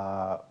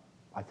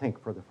 I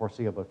think for the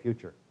foreseeable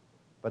future.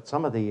 But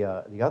some of the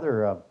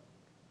other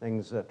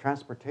things,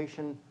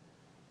 transportation,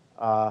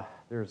 I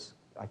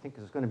think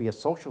there's going to be a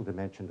social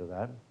dimension to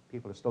that.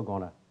 People are still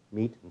going to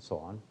meet and so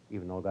on,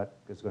 even though that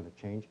is going to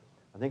change.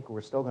 I think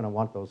we're still going to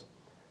want those,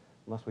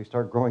 unless we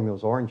start growing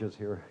those oranges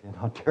here in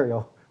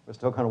Ontario, we're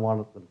still going to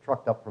want them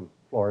trucked up from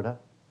Florida.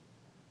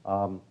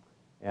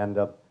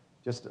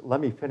 Just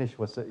let me finish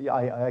with,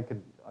 I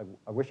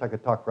wish I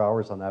could talk for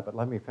hours on that, but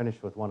let me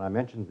finish with one. I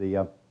mentioned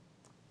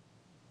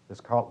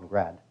this Carleton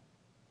grad,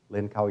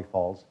 Lynn Cowie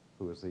Falls,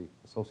 who is the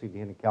Associate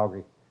Dean in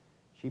Calgary.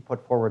 She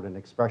put forward an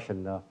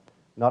expression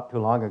not too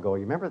long ago.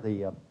 You remember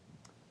the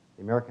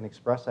American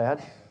Express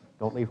ad,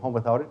 "Don't leave home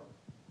without it"?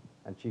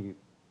 And she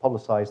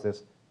publicized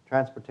this,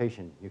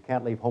 transportation, you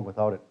can't leave home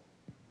without it.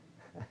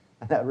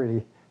 And that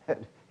really,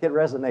 it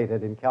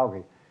resonated in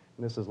Calgary.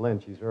 And this is Lynn,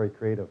 she's very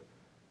creative.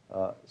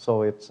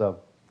 So it is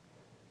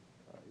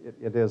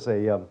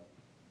the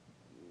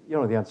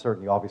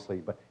uncertainty,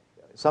 obviously, but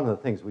some of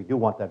the things, we do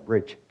want that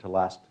bridge to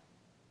last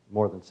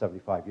more than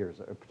 75 years,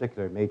 a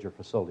particularly major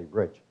facility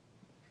bridge.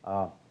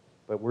 But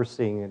we're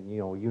seeing, in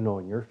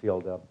your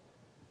field,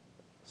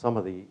 some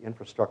of the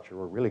infrastructure,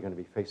 we're really going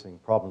to be facing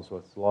problems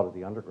with a lot of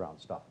the underground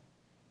stuff.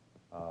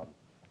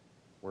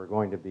 We're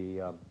going to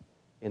be,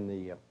 in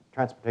the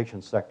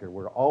transportation sector,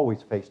 we're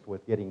always faced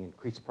with getting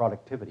increased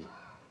productivity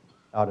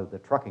out of the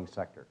trucking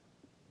sector.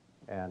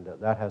 And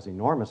that has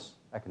enormous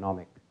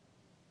economic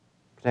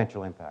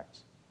potential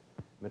impacts.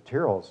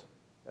 Materials,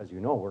 as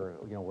you know,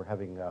 we're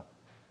having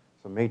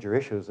some major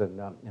issues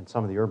in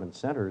some of the urban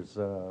centers.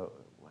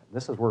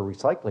 This is where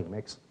recycling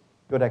makes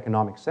good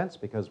economic sense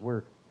because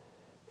we're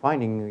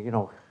finding,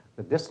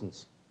 the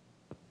distance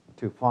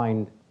to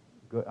find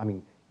good,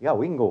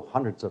 we can go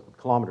hundreds of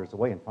kilometers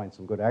away and find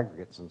some good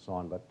aggregates and so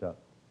on, but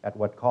at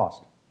what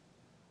cost?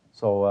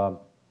 So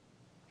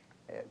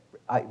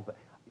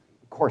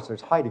course,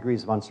 there's high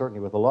degrees of uncertainty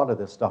with a lot of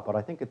this stuff, but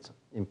I think it's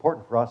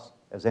important for us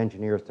as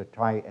engineers to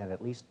try and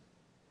at least,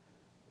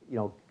 you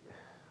know,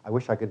 I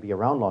wish I could be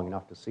around long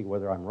enough to see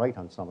whether I'm right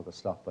on some of the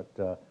stuff,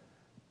 but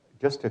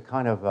just to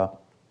kind of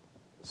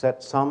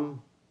set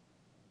some,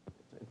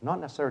 not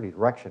necessarily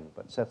direction,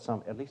 but set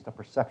some, at least a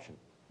perception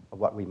of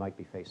what we might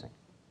be facing.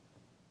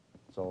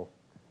 So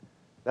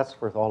that's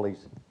for all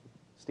these,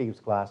 Steve's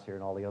class here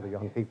and all the other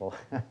young people.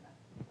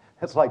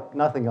 It's like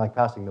nothing like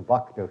passing the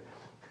buck to,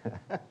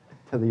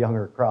 to the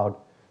younger crowd.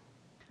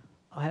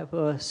 I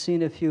have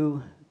seen a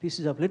few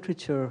pieces of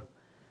literature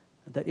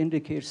that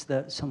indicates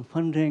that some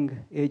funding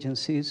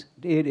agencies,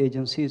 aid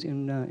agencies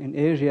in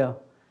Asia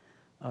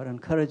are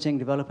encouraging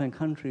developing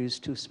countries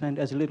to spend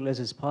as little as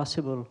is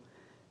possible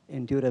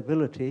in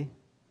durability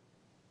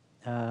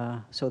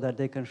so that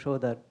they can show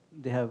that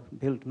they have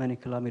built many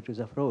kilometers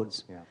of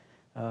roads. Yeah.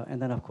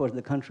 And then, of course,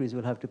 the countries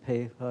will have to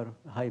pay for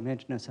high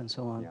maintenance and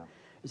so on. Yeah.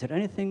 Is there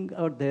anything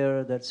out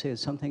there that says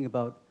something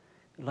about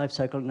life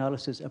cycle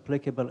analysis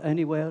applicable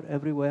anywhere,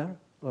 everywhere,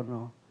 or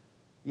no?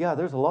 Yeah,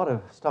 there's a lot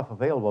of stuff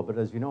available, but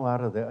as you know,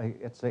 out of the,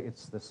 it's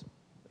this,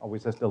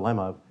 always this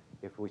dilemma of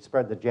if we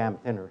spread the jam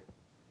thinner,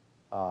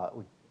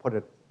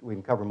 we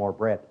can cover more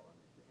bread.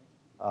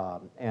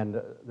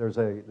 And there's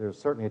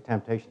certainly a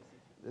temptation.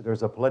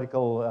 There's a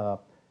political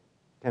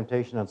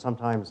temptation, and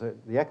sometimes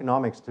the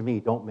economics to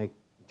me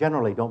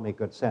generally don't make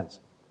good sense.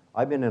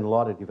 I've been in a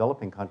lot of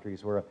developing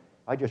countries where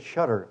I just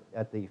shudder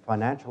at the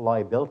financial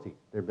liability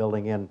they're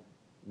building in,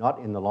 not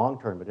in the long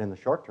term, but in the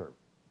short term,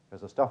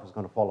 because the stuff is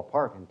going to fall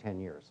apart in 10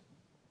 years.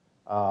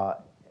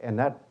 And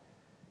that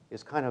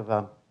is kind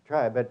of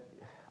try, but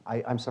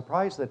I'm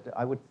surprised that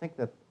I would think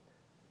that,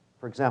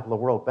 for example, the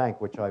World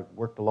Bank, which I've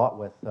worked a lot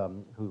with,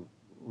 who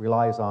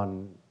relies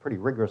on pretty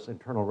rigorous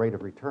internal rate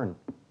of return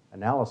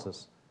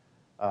analysis,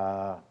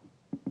 I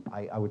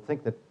would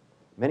think that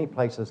many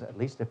places, at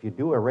least if you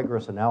do a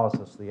rigorous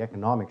analysis, the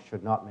economics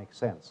should not make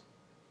sense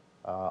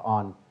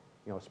on,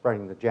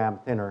 spreading the jam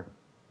thinner,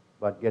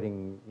 but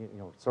getting,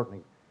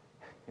 certainly,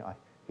 I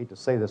hate to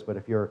say this, but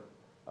if you've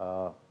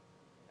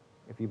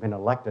been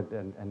elected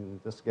and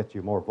this gets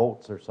you more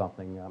votes or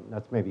something,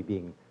 that's maybe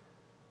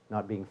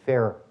not being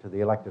fair to the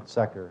elected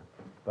sector.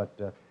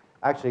 But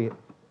actually,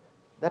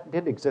 that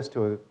did exist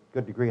to a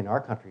good degree in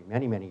our country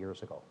many, many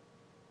years ago.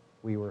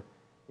 We were,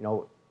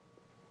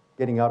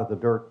 getting out of the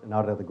dirt and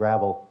out of the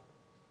gravel,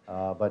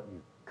 but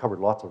you covered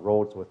lots of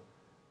roads with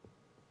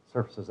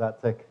surfaces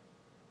that thick.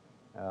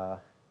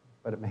 But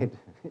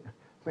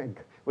it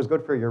was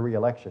good for your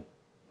re-election.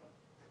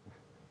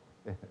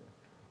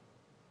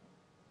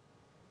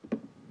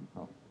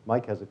 Oh,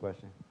 Mike has a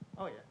question.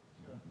 Oh, yeah,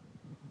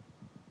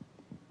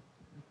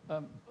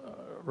 sure.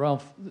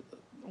 Ralph,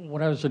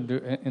 when I was in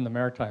the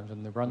Maritimes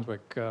in New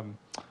Brunswick,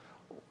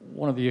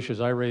 one of the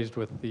issues I raised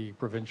with the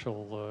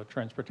provincial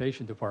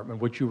transportation department,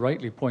 which you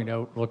rightly point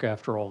out, look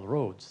after all the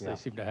roads. Yeah. They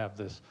seem to have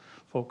this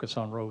focus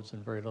on roads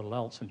and very little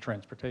else in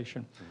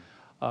transportation.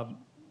 Mm-hmm.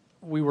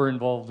 We were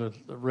involved with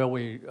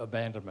railway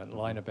abandonment,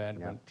 line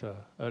abandonment,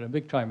 at a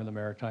big time in the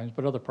Maritimes,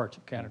 but other parts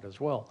of Canada as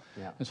well.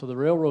 Yeah. And so the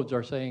railroads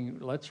are saying,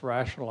 let's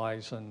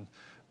rationalize, and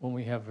when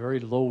we have very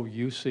low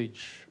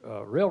usage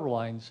rail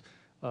lines,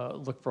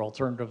 look for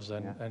alternatives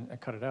and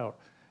cut it out.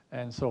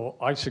 And so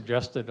I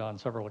suggested on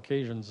several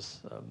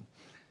occasions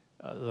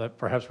that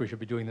perhaps we should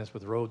be doing this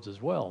with roads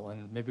as well,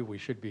 and maybe we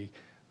should be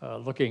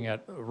looking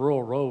at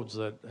rural roads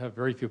that have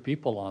very few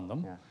people on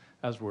them,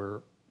 as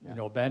we're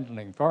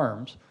abandoning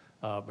farms,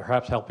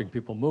 perhaps helping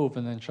people move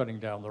and then shutting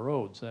down the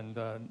roads. And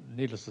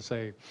needless to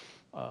say,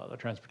 the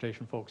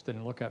transportation folks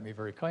didn't look at me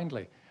very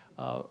kindly.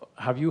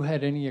 Have you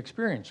had any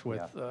experience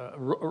with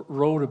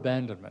road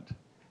abandonment?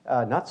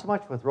 Not so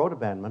much with road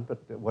abandonment, but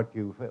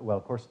well,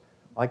 of course,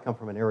 I come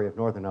from an area of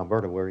northern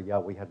Alberta where,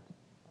 we had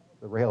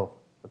the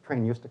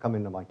train used to come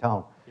into my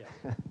town.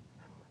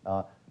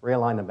 Yeah. Rail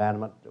line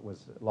abandonment,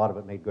 a lot of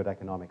it made good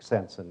economic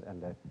sense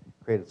and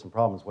created some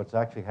problems. What's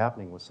actually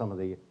happening with some of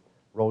the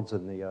roads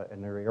in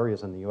their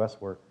areas in the U.S.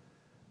 where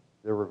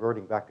they're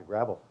reverting back to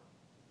gravel.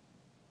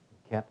 You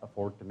can't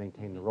afford to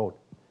maintain the road.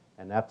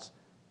 And that's,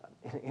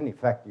 in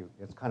effect,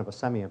 it's kind of a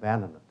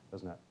semi-abandonment,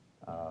 isn't it?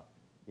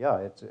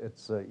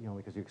 It's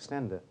because you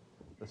extend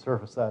the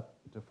surface to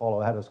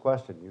follow Ada's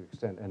question, you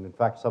extend, and in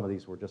fact, some of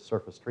these were just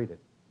surface treated.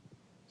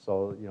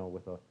 So,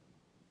 with a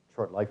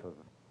short life of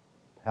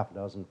half a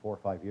dozen, 4 or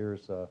 5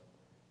 years,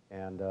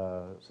 and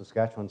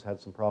Saskatchewan's had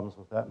some problems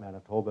with that,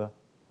 Manitoba,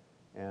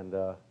 and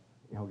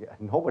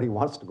nobody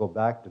wants to go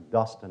back to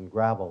dust and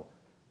gravel.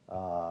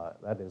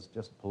 That is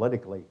just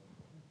politically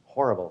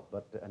horrible,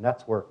 and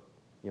that's where,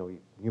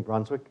 New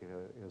Brunswick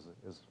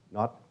is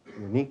not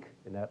unique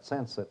in that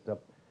sense that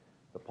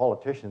the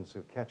politicians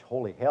who catch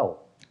holy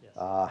hell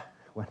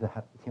when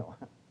that,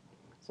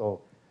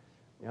 so,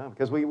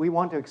 because we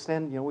want to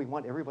extend, we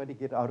want everybody to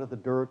get out of the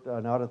dirt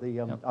and out of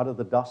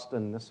the dust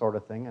and this sort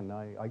of thing, and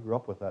I grew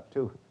up with that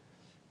too.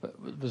 But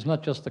there's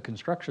not just the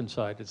construction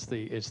side; it's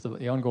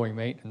the ongoing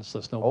maintenance,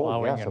 the snow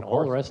plowing, and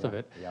all the rest of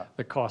it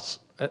that costs.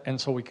 And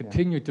so we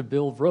continue to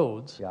build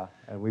roads. Yeah,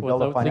 and we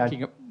build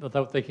a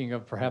without thinking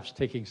of perhaps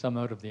taking some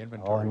out of the Oh,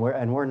 inventory.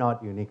 and we're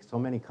not unique. So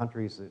many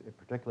countries,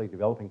 particularly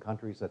developing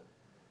countries, that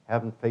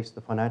haven't faced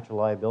the financial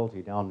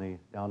liability down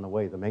the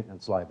way, the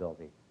maintenance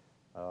liability.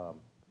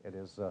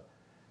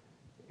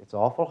 It's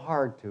awful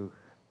hard to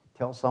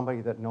tell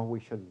somebody that no, we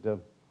should,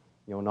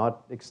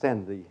 not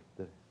extend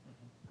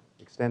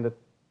extend it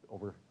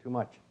over too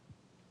much.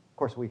 Of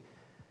course,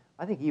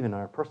 I think even in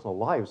our personal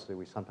lives,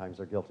 we sometimes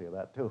are guilty of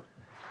that too.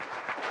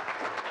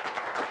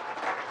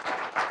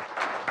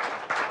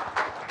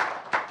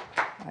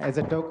 As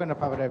a token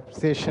of our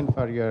appreciation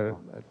for your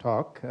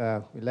talk,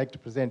 we'd like to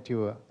present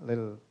you a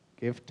little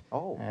gift.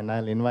 Oh. And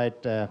I'll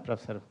invite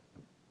Professor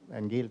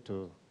Van-Giel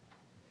to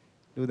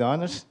do the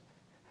honors.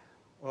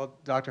 Well,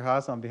 Dr.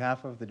 Haas, on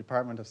behalf of the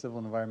Department of Civil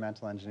and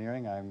Environmental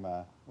Engineering, I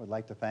would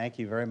like to thank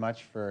you very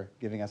much for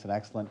giving us an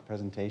excellent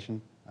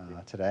presentation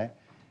today.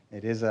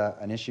 It is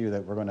an issue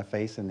that we're going to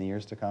face in the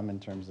years to come in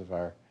terms of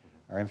our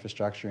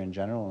infrastructure in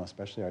general, and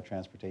especially our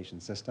transportation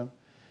system.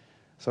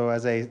 So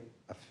as a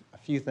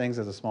few things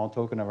as a small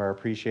token of our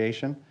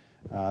appreciation,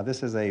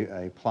 this is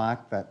a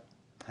plaque that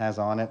has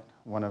on it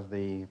one of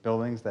the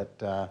buildings that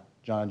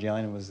John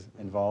Adjeleian was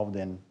involved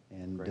in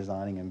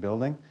designing and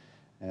building.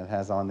 And it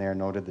has on there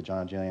noted the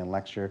John Adjeleian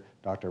Lecture,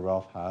 Dr.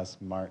 Ralph Haas,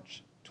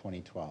 March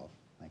 2012.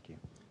 Thank you.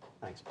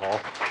 Thanks, Paul.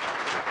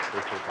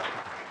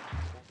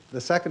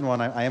 The second one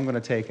I am going to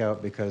take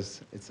out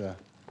because it's an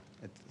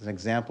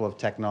example of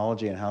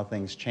technology and how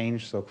things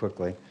change so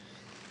quickly.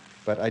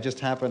 But I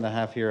just happen to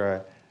have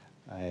here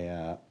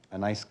a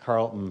nice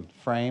Carlton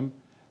frame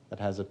that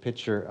has a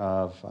picture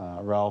of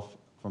Ralph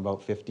from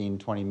about 15,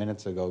 20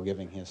 minutes ago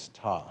giving his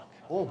talk.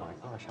 Oh my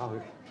gosh,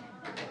 how...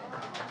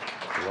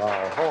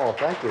 Wow, oh,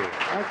 thank you,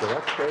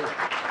 that's great.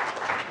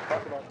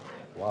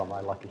 Wow,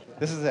 my lucky.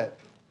 This is it.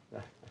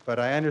 But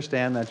I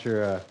understand that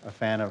you're a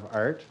fan of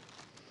art,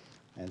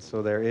 and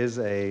so there is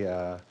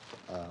a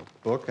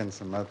book and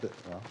some other,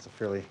 well, it's a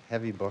fairly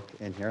heavy book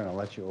in here, and I'll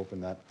let you open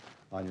that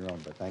on your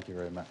own, but thank you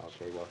very much.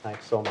 Okay, well,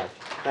 thanks so much.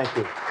 Thank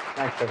you.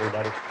 Thanks,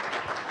 everybody.